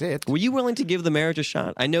 that's it. Were you willing to give the marriage a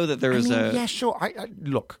shot? I know that there is yeah, sure.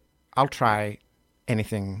 Look, I'll try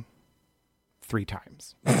anything 3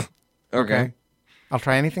 times. Okay? I'll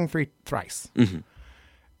try anything thrice.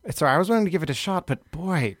 So I was willing to give it a shot, but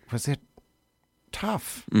boy, was it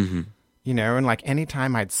tough. And like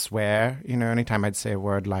anytime I'd swear, anytime I'd say a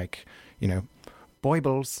word like,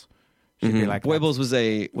 boibles, she'd be like, boibles was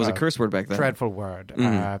a curse word back then. Dreadful word.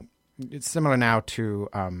 It's similar now to,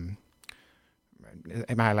 am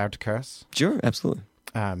I allowed to curse? Sure, absolutely.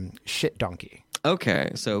 Shit donkey.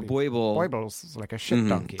 Okay, so boibles is like a shit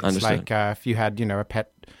donkey. It's understood. like if you had, a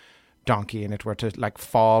pet donkey and it were to like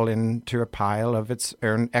fall into a pile of its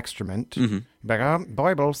own excrement, you'd be like, oh,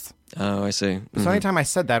 boibles. Oh, I see. So anytime I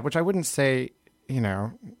said that, which I wouldn't say,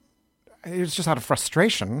 it was just out of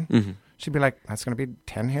frustration, she'd be like, that's going to be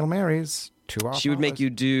 10 Hail Marys, 2 off. She would make you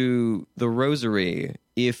do the rosary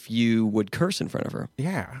if you would curse in front of her.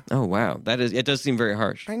 Yeah. Oh, wow. It does seem very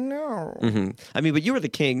harsh. I know. I mean, but you were the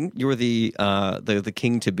king. You were the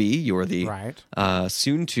king to be. You were the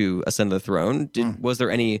soon to ascend the throne. Was there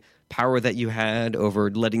any power that you had over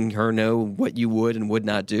letting her know what you would and would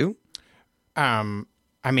not do?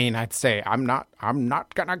 I mean, I'd say I'm not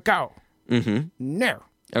gonna go. No.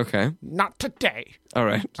 Okay. Not today. All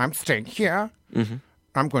right. I'm staying here.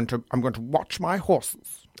 I'm going to watch my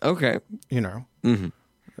horses. Okay.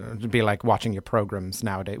 It'd be like watching your programs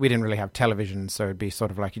nowadays. We didn't really have television, so it'd be sort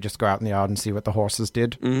of like you just go out in the yard and see what the horses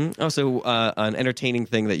did. Oh, so an entertaining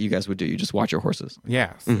thing that you guys would do. You just watch your horses.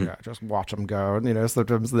 Yes. Yeah, just watch them go.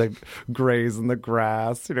 Sometimes they graze in the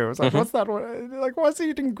grass. It's like, what's that? Like, what's he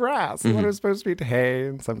eating grass? What is supposed to eat hay?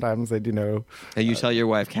 And sometimes they'd, And you tell your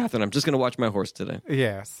wife, Catherine, I'm just going to watch my horse today.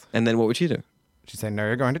 Yes. And then what would she do? She'd say, no,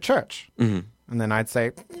 you're going to church. And then I'd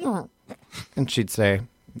say, and she'd say,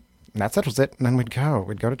 that settles it. And then we'd go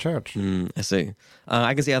to church. I see.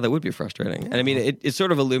 I can see how that would be frustrating. And I mean, it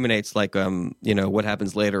sort of illuminates like, what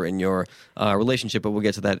happens later in your relationship, but we'll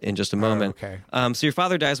get to that in just a moment. Okay. So your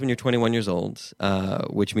father dies when you're 21 years old,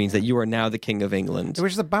 which means that you are now the king of England.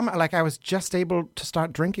 Which is a bummer. Like, I was just able to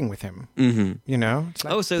start drinking with him. It's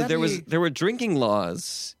like, so there were drinking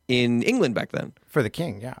laws in England back then. For the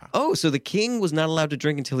king, yeah. Oh, so the king was not allowed to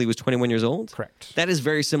drink until he was 21 years old? Correct. That is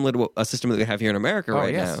very similar to a system that we have here in America now.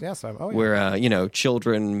 Yes. Where,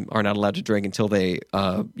 children are not allowed to drink until they,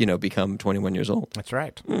 become 21 years old. That's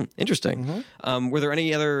right. Interesting. Were there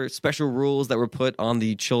any other special rules that were put on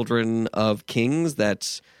the children of kings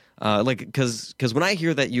that... because when I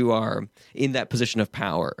hear that you are in that position of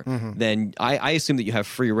power, then I assume that you have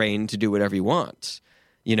free reign to do whatever you want.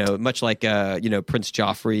 Much like Prince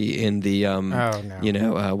Joffrey in the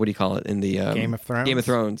what do you call it in the Game of Thrones? Game of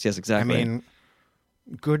Thrones, yes, exactly. I mean,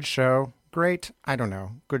 good show, great. I don't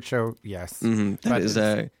know, good show, yes. That is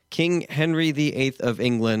King Henry VIII of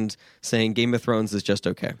England saying Game of Thrones is just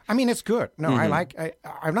okay. I mean, it's good. No,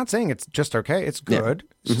 I'm not saying it's just okay. It's good.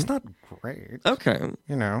 Yeah. It's just not great. Okay,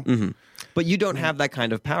 but you don't have that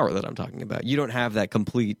kind of power that I'm talking about. You don't have that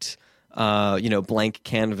complete. Blank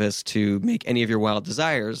canvas to make any of your wild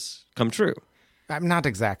desires come true. Not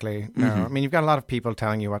exactly. No. I mean, you've got a lot of people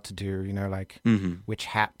telling you what to do, which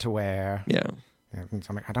hat to wear. Yeah. I'm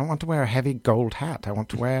like, I don't want to wear a heavy gold hat. I want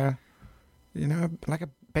to wear, like a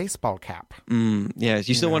baseball cap. Yes.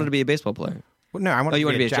 You still wanted to be a baseball player. Well, no, I want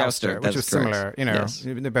to be a jouster, which is correct. similar. Yes.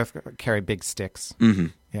 They both carry big sticks. Mm-hmm.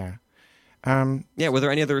 Yeah. Were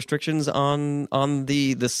there any other restrictions on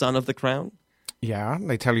the son of the crown? Yeah,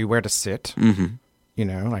 they tell you where to sit. Mm-hmm. You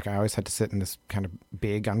know, like I always had to sit in this kind of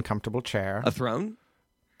big, uncomfortable chair. A throne?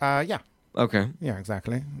 Yeah. Okay. Yeah,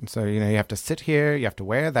 exactly. And so, you know, you have to sit here, you have to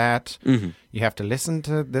wear that, you have to listen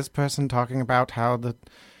to this person talking about how the,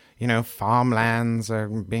 you know, farmlands are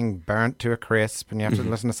being burnt to a crisp, and you have to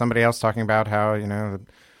listen to somebody else talking about how, you know,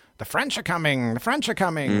 the French are coming, the French are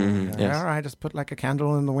coming. Yes. All right, just put like a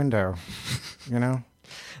candle in the window, you know?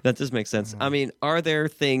 That does make sense. I mean, are there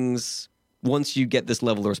things, once you get this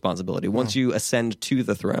level of responsibility, once you ascend to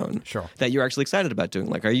the throne, that you're actually excited about doing?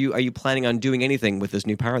 Like, are you planning on doing anything with this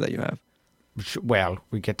new power that you have? Well,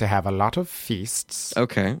 we get to have a lot of feasts.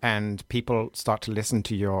 Okay. And people start to listen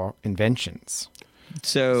to your inventions.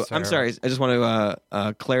 So I'm sorry, I just want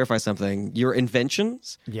to clarify something. Your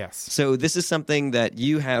inventions? Yes. So this is something that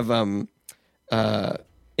you have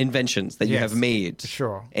inventions that you have made.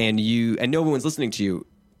 Sure. And no one's listening to you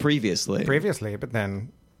previously. But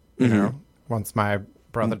then, you know, once my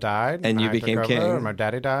brother died, and you became king, and my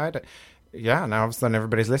daddy died. Yeah, now all of a sudden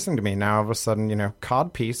everybody's listening to me. Now all of a sudden, you know,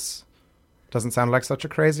 codpiece doesn't sound like such a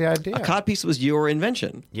crazy idea. A codpiece was your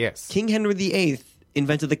invention. Yes. King Henry VIII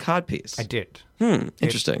invented the codpiece. I did.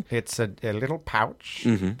 Interesting. It's a little pouch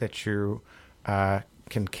that you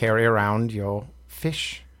can carry around your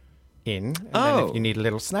fish in. And then if you need a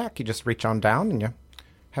little snack, you just reach on down and you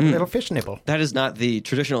have a little fish nibble. That is not the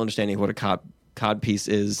traditional understanding of what a codpiece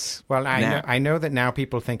is. Well, I know that now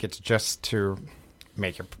people think it's just to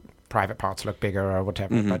make your private parts look bigger or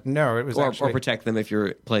whatever, but no, it was or protect them if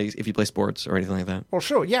you play sports or anything like that. Well,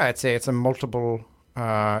 sure, yeah, it's a multiple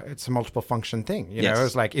function thing. You know,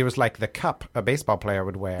 it was like the cup a baseball player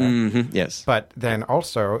would wear. Yes, but then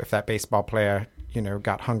also if that baseball player, you know,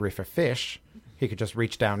 got hungry for fish, he could just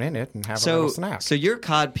reach down in it and have a little snack. So your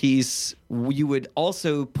codpiece, you would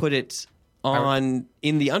also put it in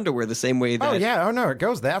the underwear the same way that... it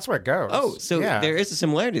goes. That's where it goes. Oh, so there is a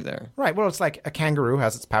similarity there. Right, well, it's like a kangaroo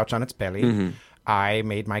has its pouch on its belly. I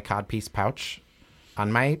made my codpiece pouch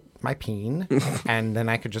on my peen, and then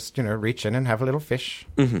I could just, you know, reach in and have a little fish,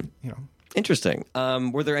 you know. Interesting.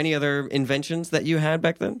 Were there any other inventions that you had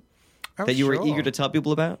back then that you were eager to tell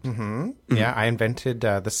people about? Yeah, I invented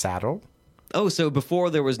the saddle. Oh, so before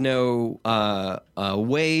there was no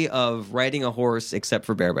way of riding a horse except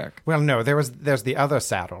for bareback. Well, no, there's the other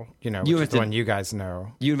saddle, you know, which is the one you guys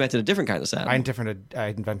know. You invented a different kind of saddle. I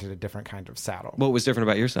invented a different kind of saddle. What was different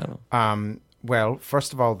about your saddle? Well,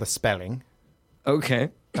 first of all, the spelling. Okay.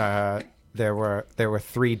 There were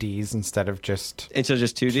 3 Ds instead of just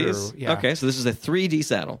 2 Ds. Yeah. Okay, so this is a 3D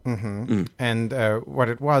saddle. And what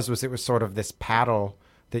it was sort of this paddle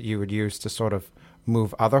that you would use to sort of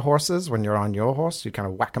move other horses when you're on your horse. You kind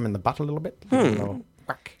of whack them in the butt a little bit. A little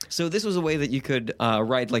whack. So this was a way that you could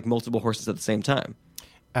ride like multiple horses at the same time.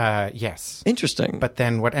 Yes. Interesting. But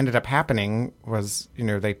then what ended up happening was, you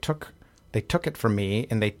know, they took it from me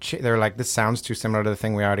and they were like, this sounds too similar to the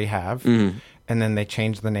thing we already have. And then they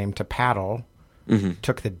changed the name to paddle,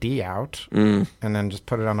 took the D out, and then just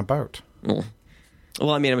put it on a boat.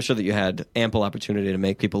 Well, I mean, I'm sure that you had ample opportunity to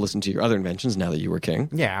make people listen to your other inventions now that you were king.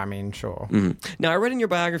 Yeah, I mean, sure. Now, I read in your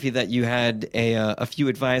biography that you had a few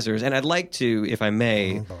advisors, and I'd like to, if I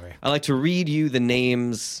may, I'd like to read you the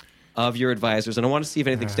names of your advisors, and I want to see if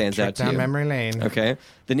anything stands out to you. Down memory lane. Okay.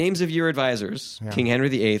 The names of your advisors, King Henry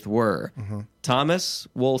VIII, were Thomas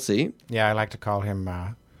Wolsey. Yeah, I like to call him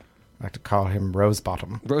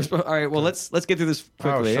Rosebottom. Rosebottom. All right. Well, let's get through this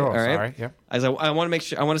quickly. Oh, sure. All right. Sorry. Yep. As I want to make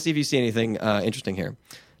sure. I want to see if you see anything interesting here.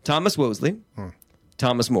 Thomas Wolsey.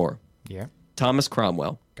 Thomas More. Yeah. Thomas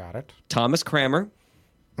Cromwell. Got it. Thomas Cranmer.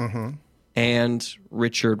 And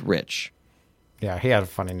Richard Rich. Yeah, he had a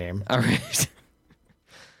funny name. All right.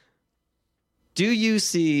 Do you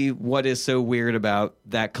see what is so weird about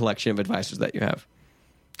that collection of advisors that you have?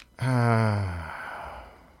 I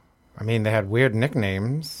mean, they had weird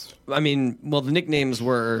nicknames. I mean, well, the nicknames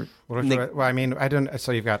were... Well, I mean, I don't...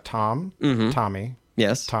 So you've got Tom, Tommy.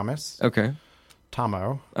 Yes. Thomas. Okay.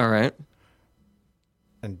 Tomo. All right.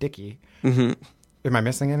 And Dickie. Am I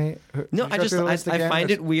missing any? No, I find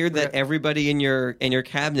it weird that everybody in your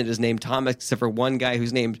cabinet is named Thomas except for one guy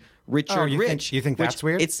who's named Richard Rich. You think that's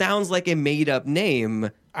weird? It sounds like a made-up name.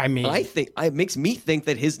 I mean... I think it makes me think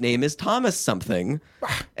that his name is Thomas something,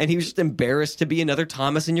 and he was just embarrassed to be another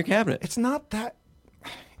Thomas in your cabinet. It's not that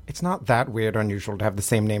weird or unusual to have the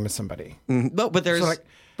same name as somebody. No, but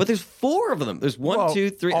there's 4 of them. There's 1,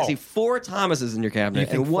 2, 3. I see 4 Thomases in your cabinet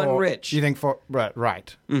and 1 Rich. You think 4?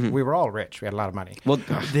 Right. We were all rich. We had a lot of money. Well,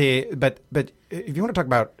 but if you want to talk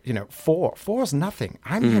about 4 is nothing.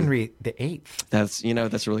 I'm Henry VIII. That's a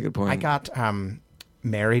really good point. I got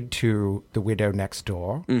married to the widow next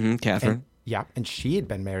door. Catherine. And she had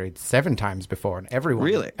been married 7 times before, and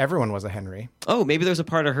everyone was a Henry. Oh, maybe there's a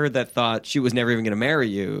part of her that thought she was never even going to marry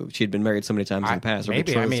you. She'd been married so many times in the past, or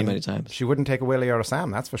betrothed so many times. She wouldn't take a Willie or a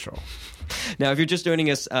Sam, that's for sure. Now, if you're just joining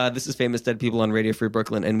us, this is Famous Dead People on Radio Free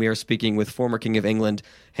Brooklyn, and we are speaking with former King of England,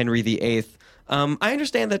 Henry VIII. I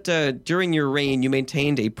understand that during your reign, you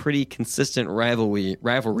maintained a pretty consistent rivalry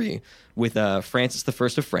with Francis I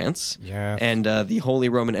of France and the Holy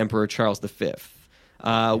Roman Emperor Charles V.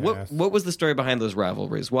 What was the story behind those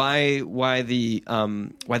rivalries? Why the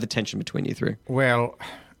tension between you three? Well,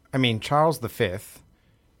 I mean, Charles V,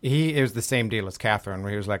 he is the same deal as Catherine,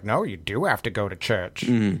 where he was like, no, you do have to go to church,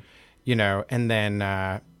 and then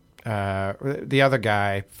the other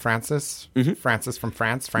guy, Francis from France,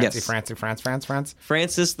 France.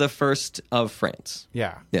 Francis I of France.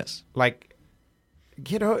 Yeah. Yes. Like,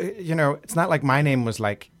 it's not like my name was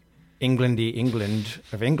like Englandy England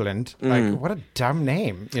of England. Like, what a dumb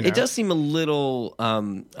name. It does seem a little,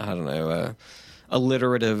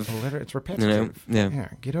 alliterative. It's repetitive. Yeah,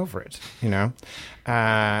 get over it,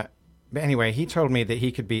 But anyway, he told me that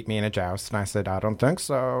he could beat me in a joust, and I said, I don't think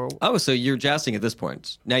so. Oh, so you're jousting at this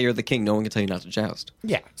point. Now you're the king. No one can tell you not to joust.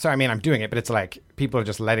 Yeah. So, I mean, I'm doing it, but it's like people are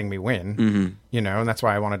just letting me win, and that's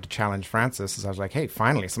why I wanted to challenge Francis, is I was like, hey,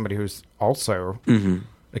 finally, somebody who's also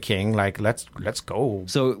a king, like, let's go.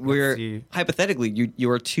 So hypothetically, you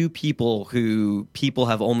are two people who people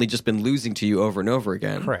have only just been losing to you over and over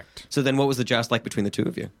again. Correct. So then what was the joust like between the two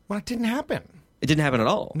of you? Well, it didn't happen. It didn't happen at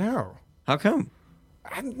all? No. How come?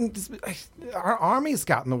 Our armies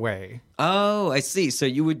got in the way. Oh, I see. So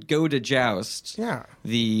you would go to joust. Yeah.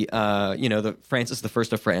 The Francis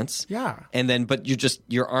I of France. Yeah. And then, but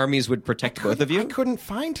your armies would protect both of you? I couldn't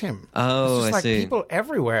find him. Oh, I see. People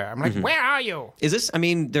everywhere. I'm like, where are you? Is this,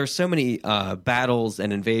 there's so many battles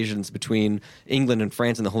and invasions between England and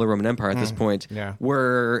France and the Holy Roman Empire at this point. Yeah.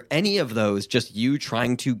 Were any of those just you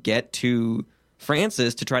trying to get to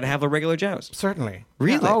Francis to try to have a regular joust? Certainly.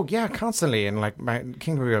 Really? Yeah, yeah, constantly. And like my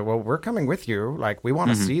king would go, well, we're coming with you. Like, we want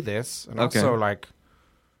to see this. And also, like,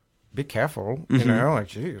 be careful. Like,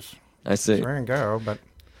 geez. I see. Swear and go, but...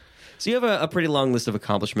 So you have a pretty long list of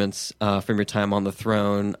accomplishments from your time on the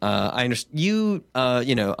throne. I understand you,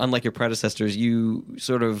 unlike your predecessors, you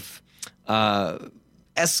sort of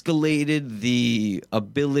escalated the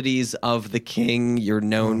abilities of the king. You're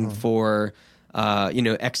known for...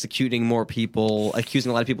 executing more people, accusing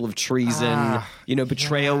a lot of people of treason.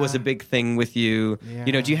 Betrayal was a big thing with you.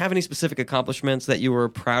 Yeah. Do you have any specific accomplishments that you were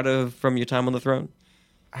proud of from your time on the throne?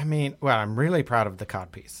 I mean, well, I'm really proud of the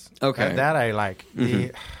codpiece. Okay. That I like.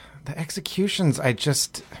 The executions, I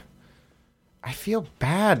feel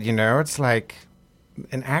bad, It's like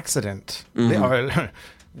an accident. I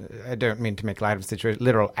don't mean to make light of the situation.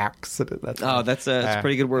 Literal accident. That's a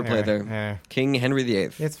pretty good wordplay there. King Henry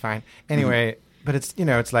VIII. It's fine. Anyway, but it's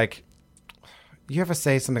it's like you ever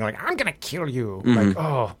say something like, "I'm gonna kill you," like,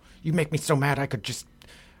 "Oh, you make me so mad, I could just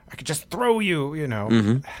throw you,"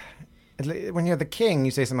 When you're the king,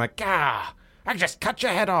 you say something like, "Ah, I could just cut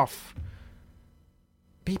your head off."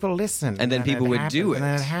 People listen, and then people would do it, and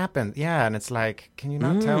then it happened. Yeah, and it's like, can you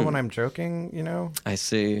not tell when I'm joking? I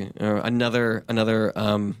see. Another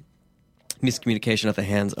miscommunication at the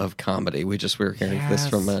hands of comedy. We were hearing this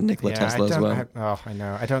from Nikola Tesla as well. I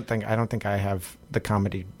know. I don't think I have the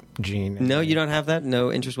comedy gene. No, you don't have that.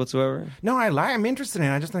 No interest whatsoever. No, I'm interested in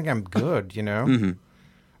it. I just think I'm good.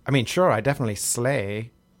 I mean, sure, I definitely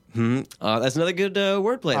slay. That's another good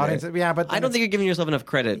wordplay there. Yeah, but I don't think you're giving yourself enough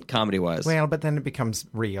credit comedy-wise. Well, but then it becomes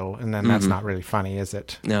real, and then that's not really funny, is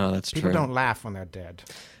it? No, that's People true. People don't laugh when they're dead.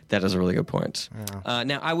 That is a really good point. Yeah.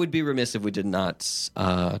 Now, I would be remiss if we did not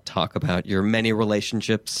talk about your many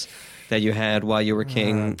relationships that you had while you were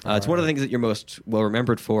king. It's one of the things that you're most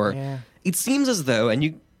well-remembered for. Yeah. It seems as though, and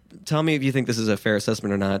you tell me if you think this is a fair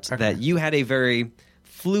assessment or not, that you had a very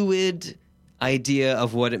fluid idea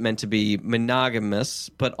of what it meant to be monogamous,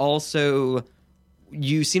 but also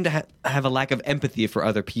you seem to have a lack of empathy for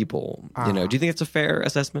other people. Do you think it's a fair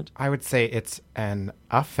assessment? I would say it's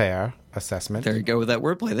a fair assessment. There you go with that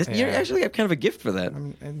wordplay. You actually have kind of a gift for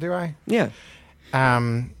that. Do I? Yeah.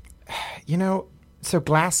 So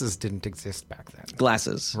glasses didn't exist back then.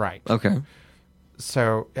 Glasses. Right. Okay.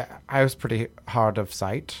 So I was pretty hard of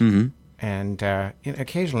sight. And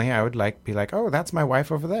occasionally I would be like, oh, that's my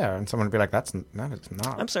wife over there. And someone would be like, it's not.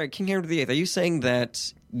 I'm sorry, King Henry VIII, are you saying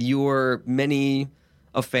that your many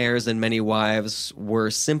affairs and many wives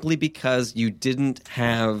were simply because you didn't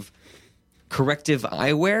have corrective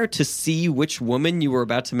eyewear to see which woman you were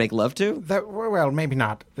about to make love to? Well, maybe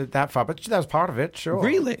not that far, but that was part of it, sure.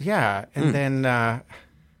 Really? Yeah. And then...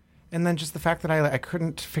 And then just the fact that I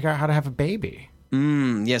couldn't figure out how to have a baby.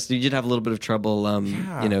 Yes, you did have a little bit of trouble,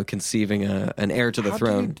 conceiving an heir to the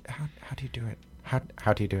throne. How do you do it?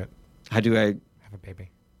 How do you do it? How do I have a baby?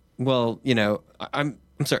 Well, I'm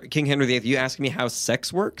sorry, King Henry VIII. You asking me how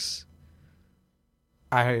sex works?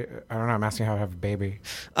 I don't know. I'm asking how to have a baby.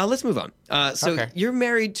 Let's move on. So you're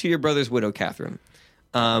married to your brother's widow, Catherine,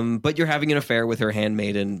 but you're having an affair with her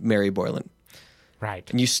handmaiden, Mary Boleyn. Right.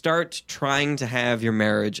 And you start trying to have your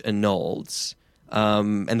marriage annulled.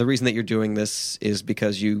 And the reason that you're doing this is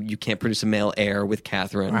because you can't produce a male heir with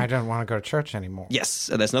Catherine. I don't want to go to church anymore. Yes,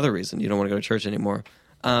 that's another reason. You don't want to go to church anymore.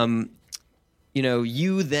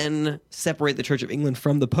 You then separate the Church of England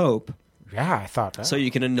from the Pope. Yeah, I thought that. So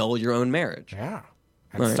you can annul your own marriage. Yeah.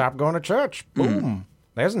 And stop going to church. Boom.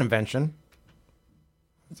 There's an invention.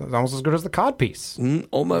 It's almost as good as the codpiece.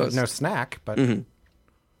 Almost. No snack, but...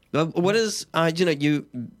 What is you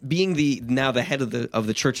being the head of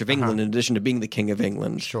the Church of England in addition to being the King of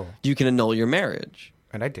England? Sure, you can annul your marriage,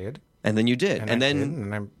 and I did, and then you did,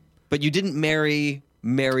 but you didn't marry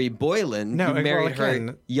Mary Boleyn. No, you married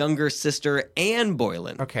her younger sister, Anne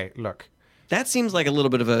Boleyn. Okay, look, that seems like a little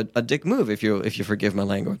bit of a dick move, if you forgive my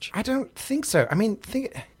language. I don't think so. I mean,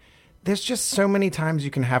 there's just so many times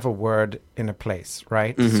you can have a word in a place,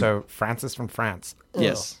 right? So Francis from France.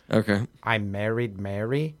 Yes. Okay. I married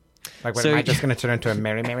Mary. Like, am I just going to turn into a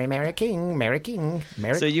Mary King?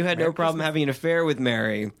 So you had no problem having an affair with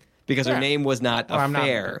Mary because her name was not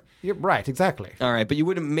affair. You're right, exactly. All right, but you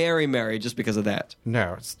wouldn't marry Mary just because of that.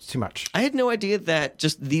 No, it's too much. I had no idea that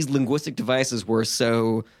just these linguistic devices were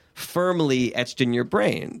so firmly etched in your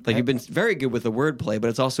brain. Like, you've been very good with the wordplay,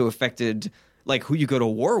 but it's also affected like who you go to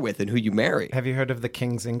war with and who you marry. Have you heard of the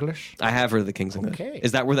King's English? I have heard of the King's English. Okay.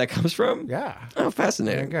 Is that where that comes from? Yeah. Oh,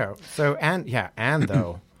 fascinating. There you go. So, and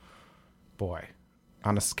though, boy,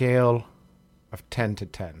 on a scale of 10 to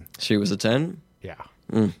 10. She was a 10? Yeah.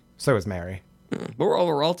 So is Mary. But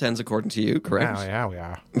we're all 10s according to you, correct? Yeah, we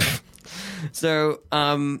are. So,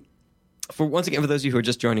 for those of you who are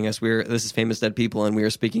just joining us, this is Famous Dead People, and we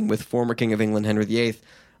are speaking with former King of England, Henry VIII.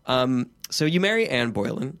 So you marry Anne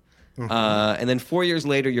Boleyn. And then 4 years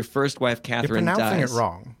later, your first wife, Catherine, dies. You're pronouncing it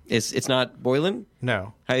wrong. It's not Boylan?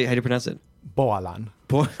 No. How do you pronounce it? Boalan.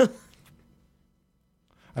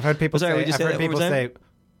 I've heard people say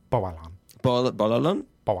Boalan. Boalan? Boalan.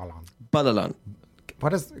 Boalan.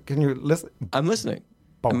 What is... Can you listen? I'm listening.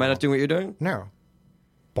 Boalan. Am I not doing what you're doing? No.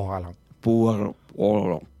 Boalan.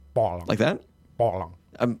 Like that? Boalan.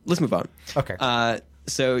 Let's move on. Okay.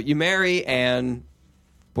 So you marry Anne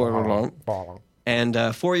Boalan.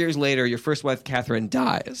 And 4 years later, your first wife, Catherine,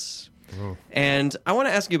 dies. And I want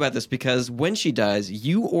to ask you about this because when she dies,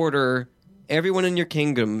 you order everyone in your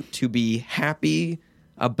kingdom to be happy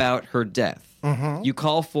about her death. You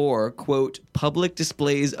call for, quote, public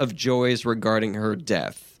displays of joys regarding her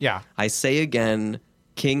death. Yeah. I say again,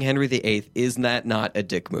 King Henry VIII, is that not a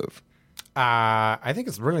dick move? I think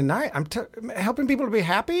it's really nice. I'm helping people to be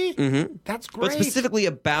happy? That's great. But specifically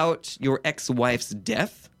about your ex-wife's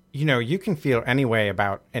death? You know, you can feel any way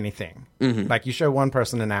about anything. Like, you show one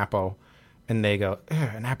person an apple, and they go,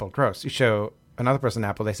 an apple, gross. You show another person an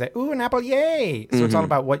apple, they say, ooh, an apple, yay! So it's all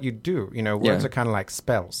about what you do. You know, words are kind of like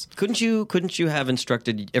spells. Couldn't you have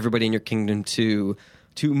instructed everybody in your kingdom to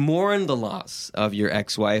mourn the loss of your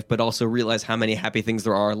ex-wife, but also realize how many happy things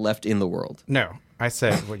there are left in the world? No. I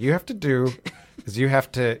said, what you have to do is you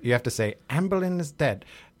have to say, Anne Boleyn is dead.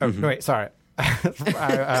 Oh, no, wait, sorry. You have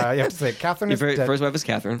to say Catherine is dead. Your first wife is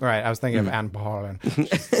Catherine. Right, I was thinking of Anne Boleyn.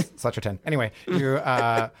 Such a 10. Anyway,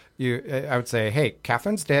 I would say, hey,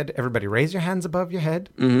 Catherine's dead. Everybody raise your hands above your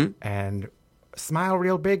head and smile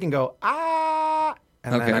real big and go, ah!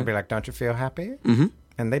 And then I'd be like, don't you feel happy?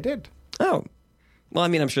 And they did. Oh. Well, I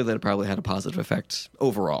mean, I'm sure that it probably had a positive effect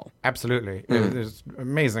overall. Absolutely. There's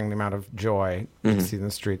amazing the amount of joy you see in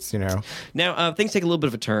the streets, you know. Now, things take a little bit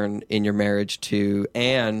of a turn in your marriage to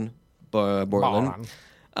Anne Boleyn.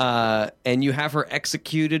 And you have her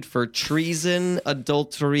executed for treason,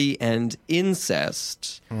 adultery, and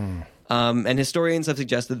incest. And historians have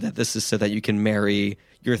suggested that this is so that you can marry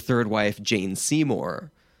your third wife, Jane Seymour.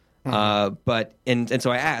 So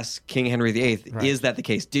I asked King Henry VIII, is that the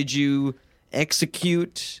case? Did you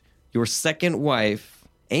execute your second wife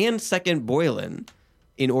and second Boleyn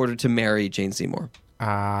in order to marry Jane Seymour?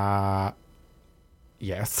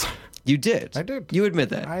 Yes. You did? I did. You admit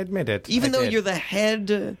that? I admit it. Even though you're the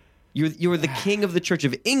head, you're the king of the Church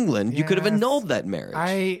of England, you could have annulled that marriage.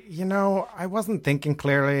 I wasn't thinking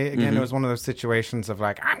clearly. Again, it was one of those situations of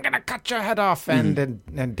like, I'm going to cut your head off, and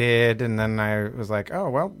did. And then I was like, oh,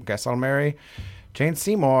 well, guess I'll marry Jane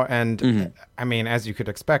Seymour. And I mean, as you could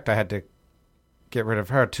expect, I had to get rid of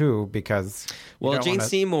her too because. Well, Jane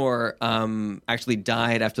Seymour actually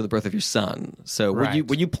died after the birth of your son. So were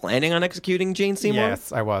you planning on executing Jane Seymour?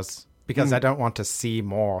 Yes, I was because I don't want to see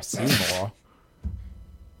more Seymour.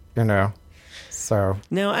 You know. So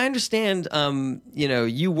now I understand,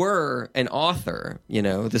 you were an author.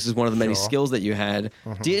 This is one of the many skills that you had.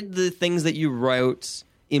 Mm-hmm. Did the things that you wrote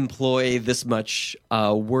employ this much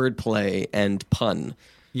wordplay and pun?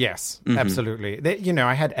 Yes, absolutely.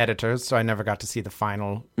 I had editors, so I never got to see the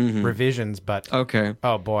final revisions. But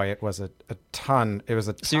oh boy, it was a ton. It was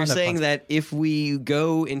a ton. So you're saying that if we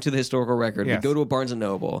go into the historical record, we go to a Barnes and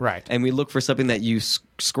Noble, right, and we look for something that you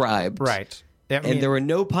scribed, right. And there were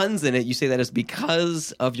no puns in it. You say that is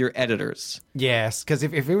because of your editors. Yes, because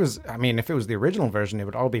if it was the original version, it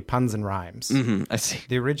would all be puns and rhymes. Mm-hmm, I see.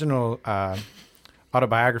 The original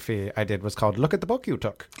autobiography I did was called "Look at the Book You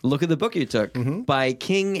Took." Look at the Book You Took by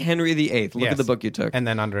King Henry VIII. Look at the book you took. And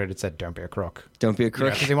then under it said, "Don't be a crook." Don't be a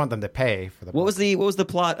crook. Because they want them to pay for the book. What was the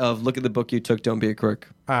plot of Look at the Book You Took? Don't be a crook.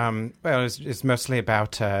 Well, it's mostly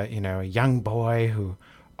about a young boy who.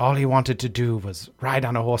 All he wanted to do was ride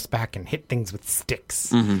on a horseback and hit things with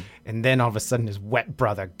sticks. Mm-hmm. And then all of a sudden his wet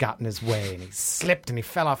brother got in his way and he slipped and he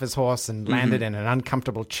fell off his horse and landed in an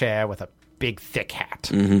uncomfortable chair with a big, thick hat.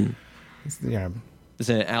 Mm-hmm. It's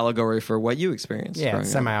an allegory for what you experienced. Yeah,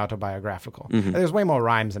 it's semi-autobiographical. Mm-hmm. There's way more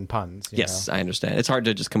rhymes and puns. Yes, I understand. It's hard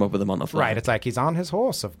to just come up with them on the fly. Right, it's like he's on his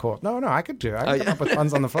horse, of course. No, I could do it. I can come up with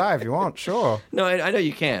puns on the fly if you want, sure. No, I know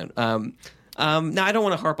you can. Now, I don't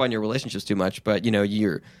want to harp on your relationships too much, but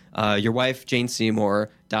your wife Jane Seymour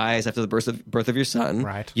dies after the birth of your son.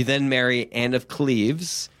 Right. You then marry Anne of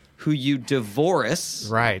Cleves, who you divorce.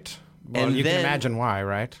 Right. Well, and you can imagine why,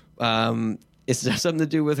 right? It's something to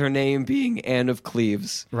do with her name being Anne of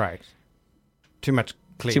Cleves. Right. Too much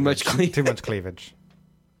cleavage. Too much cleavage.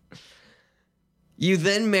 You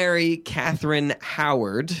then marry Catherine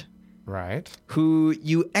Howard. Right. Who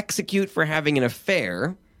you execute for having an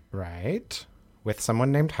affair. Right. With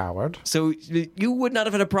someone named Howard. So you would not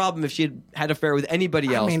have had a problem if she had had an affair with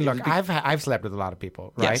anybody else. I mean, look, I've slept with a lot of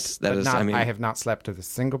people, right? Yes, that is. I have not slept with a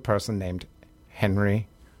single person named Henry,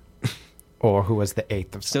 or who was the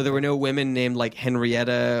eighth of. So there were no women named like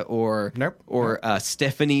Henrietta or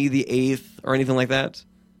Stephanie the Eighth or anything like that.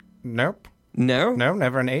 Nope. No,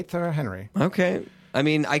 never an eighth or a Henry. Okay, I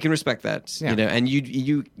mean, I can respect that. Yeah. And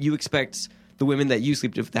you expect the women that you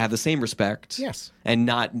sleep with to have the same respect. Yes. And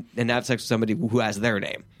not have sex with somebody who has their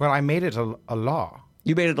name. Well, I made it a law.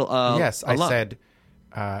 You made it a law? Yes, I said,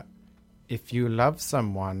 if you love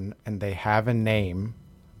someone and they have a name,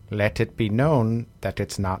 let it be known that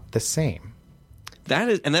it's not the same.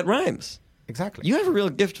 That rhymes. Exactly. You have a real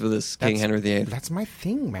gift for this, King Henry VIII. That's my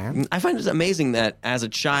thing, man. I find it amazing that as a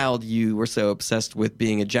child you were so obsessed with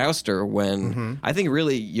being a jouster when I think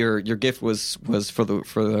really your gift was for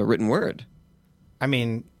the written word. I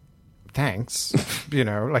mean, thanks. You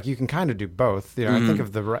can kind of do both. I think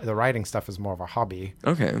of the writing stuff as more of a hobby.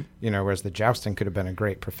 Okay. Whereas the jousting could have been a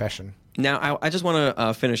great profession. Now, I just want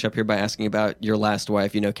to finish up here by asking about your last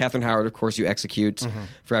wife. Catherine Howard, of course, you execute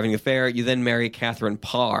for having an affair. You then marry Catherine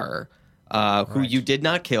Parr, who you did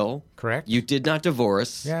not kill. Correct. You did not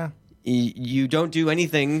divorce. Yeah. You don't do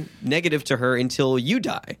anything negative to her until you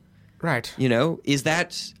die. Right. Is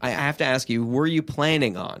that... I have to ask you, were you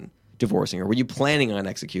planning on divorcing her? Were you planning on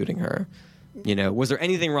executing her? Was there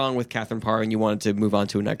anything wrong with Catherine Parr and you wanted to move on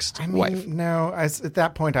to a next wife? No. At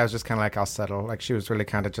that point, I was just kind of like, I'll settle. Like, she was really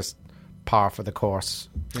kind of just par for the course,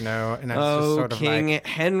 And I was just sort of King like,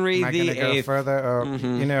 Henry VIII. Am I going to go further? Or,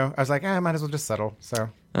 I was like, I might as well just settle. So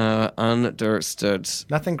understood.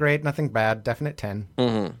 Nothing great, nothing bad. Definite 10.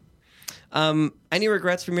 Mm-hmm. Any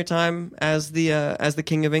regrets from your time as the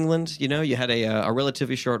King of England? You had a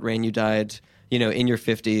relatively short reign. You died, in your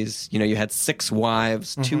 50s. You had 6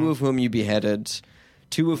 wives, 2 of whom you beheaded,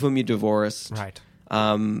 2 of whom you divorced. Right.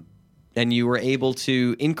 And you were able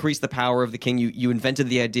to increase the power of the king. You invented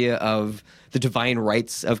the idea of the divine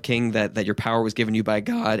rights of king, that your power was given you by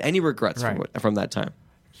God. Any regrets from that time?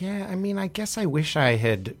 Yeah, I mean, I guess I wish I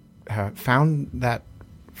had found that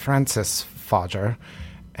Francis Fodger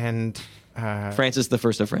and... Francis the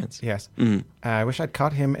First of France. Yes. Mm-hmm. I wish I'd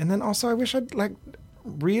caught him. And then also I wish I'd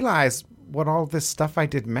realized what all this stuff I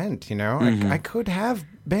did meant, I could have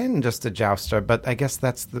been just a jouster, but I guess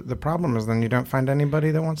that's the problem is then you don't find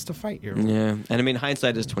anybody that wants to fight you. Yeah. And I mean,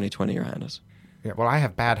 hindsight is 20/20, Your Highness. Yeah, well, I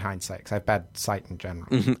have bad hindsight because I have bad sight in general.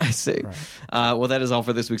 I see. Right. Well, that is all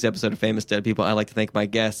for this week's episode of Famous Dead People. I'd like to thank my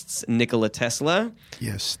guests, Nikola Tesla.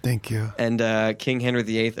 Yes, thank you. And King Henry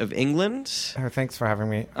VIII of England. Thanks for having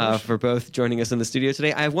me. For both joining us in the studio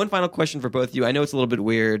today. I have one final question for both of you. I know it's a little bit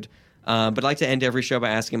weird, But I like to end every show by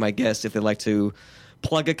asking my guests if they'd like to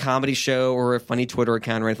plug a comedy show or a funny Twitter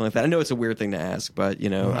account or anything like that. I know it's a weird thing to ask, but,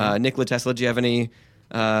 Nikola Tesla, do you have any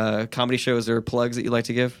comedy shows or plugs that you'd like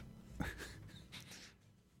to give?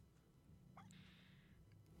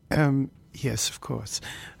 Yes, of course.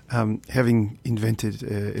 Having invented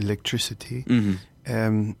electricity,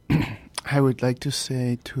 I would like to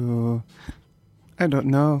say to, I don't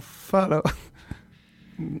know,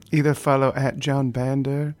 either follow at John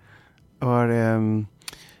Bander or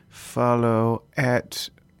follow at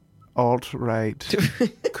alt-right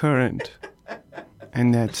current.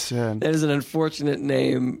 And that's... that is an unfortunate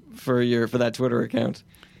name for that Twitter account.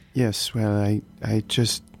 Yes, well, I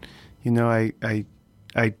just,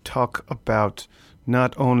 I talk about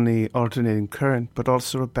not only alternating current, but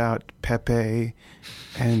also about Pepe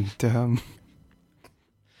and a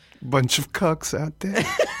bunch of cocks out there.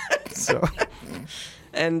 So,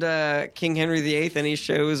 and King Henry VIII, any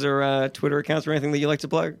shows or Twitter accounts or anything that you like to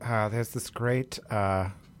plug? There's this great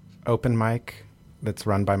open mic that's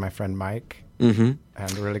run by my friend Mike. Mm-hmm.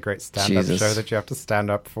 And a really great stand-up show that you have to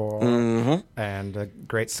stand up for. Mm-hmm. And a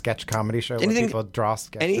great sketch comedy show where people draw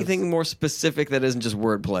sketches. Anything more specific that isn't just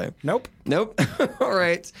wordplay? Nope. All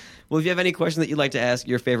right. Well, if you have any question that you'd like to ask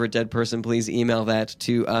your favorite dead person, please email that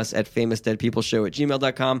to us at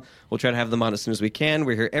famousdeadpeopleshow@gmail.com. We'll try to have them on as soon as we can.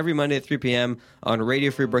 We're here every Monday at 3 p.m. on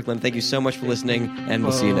Radio Free Brooklyn. Thank you so much for listening, and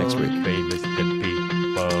we'll see you next week. Famous dead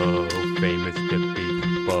people, famous dead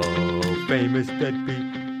people, famous dead people.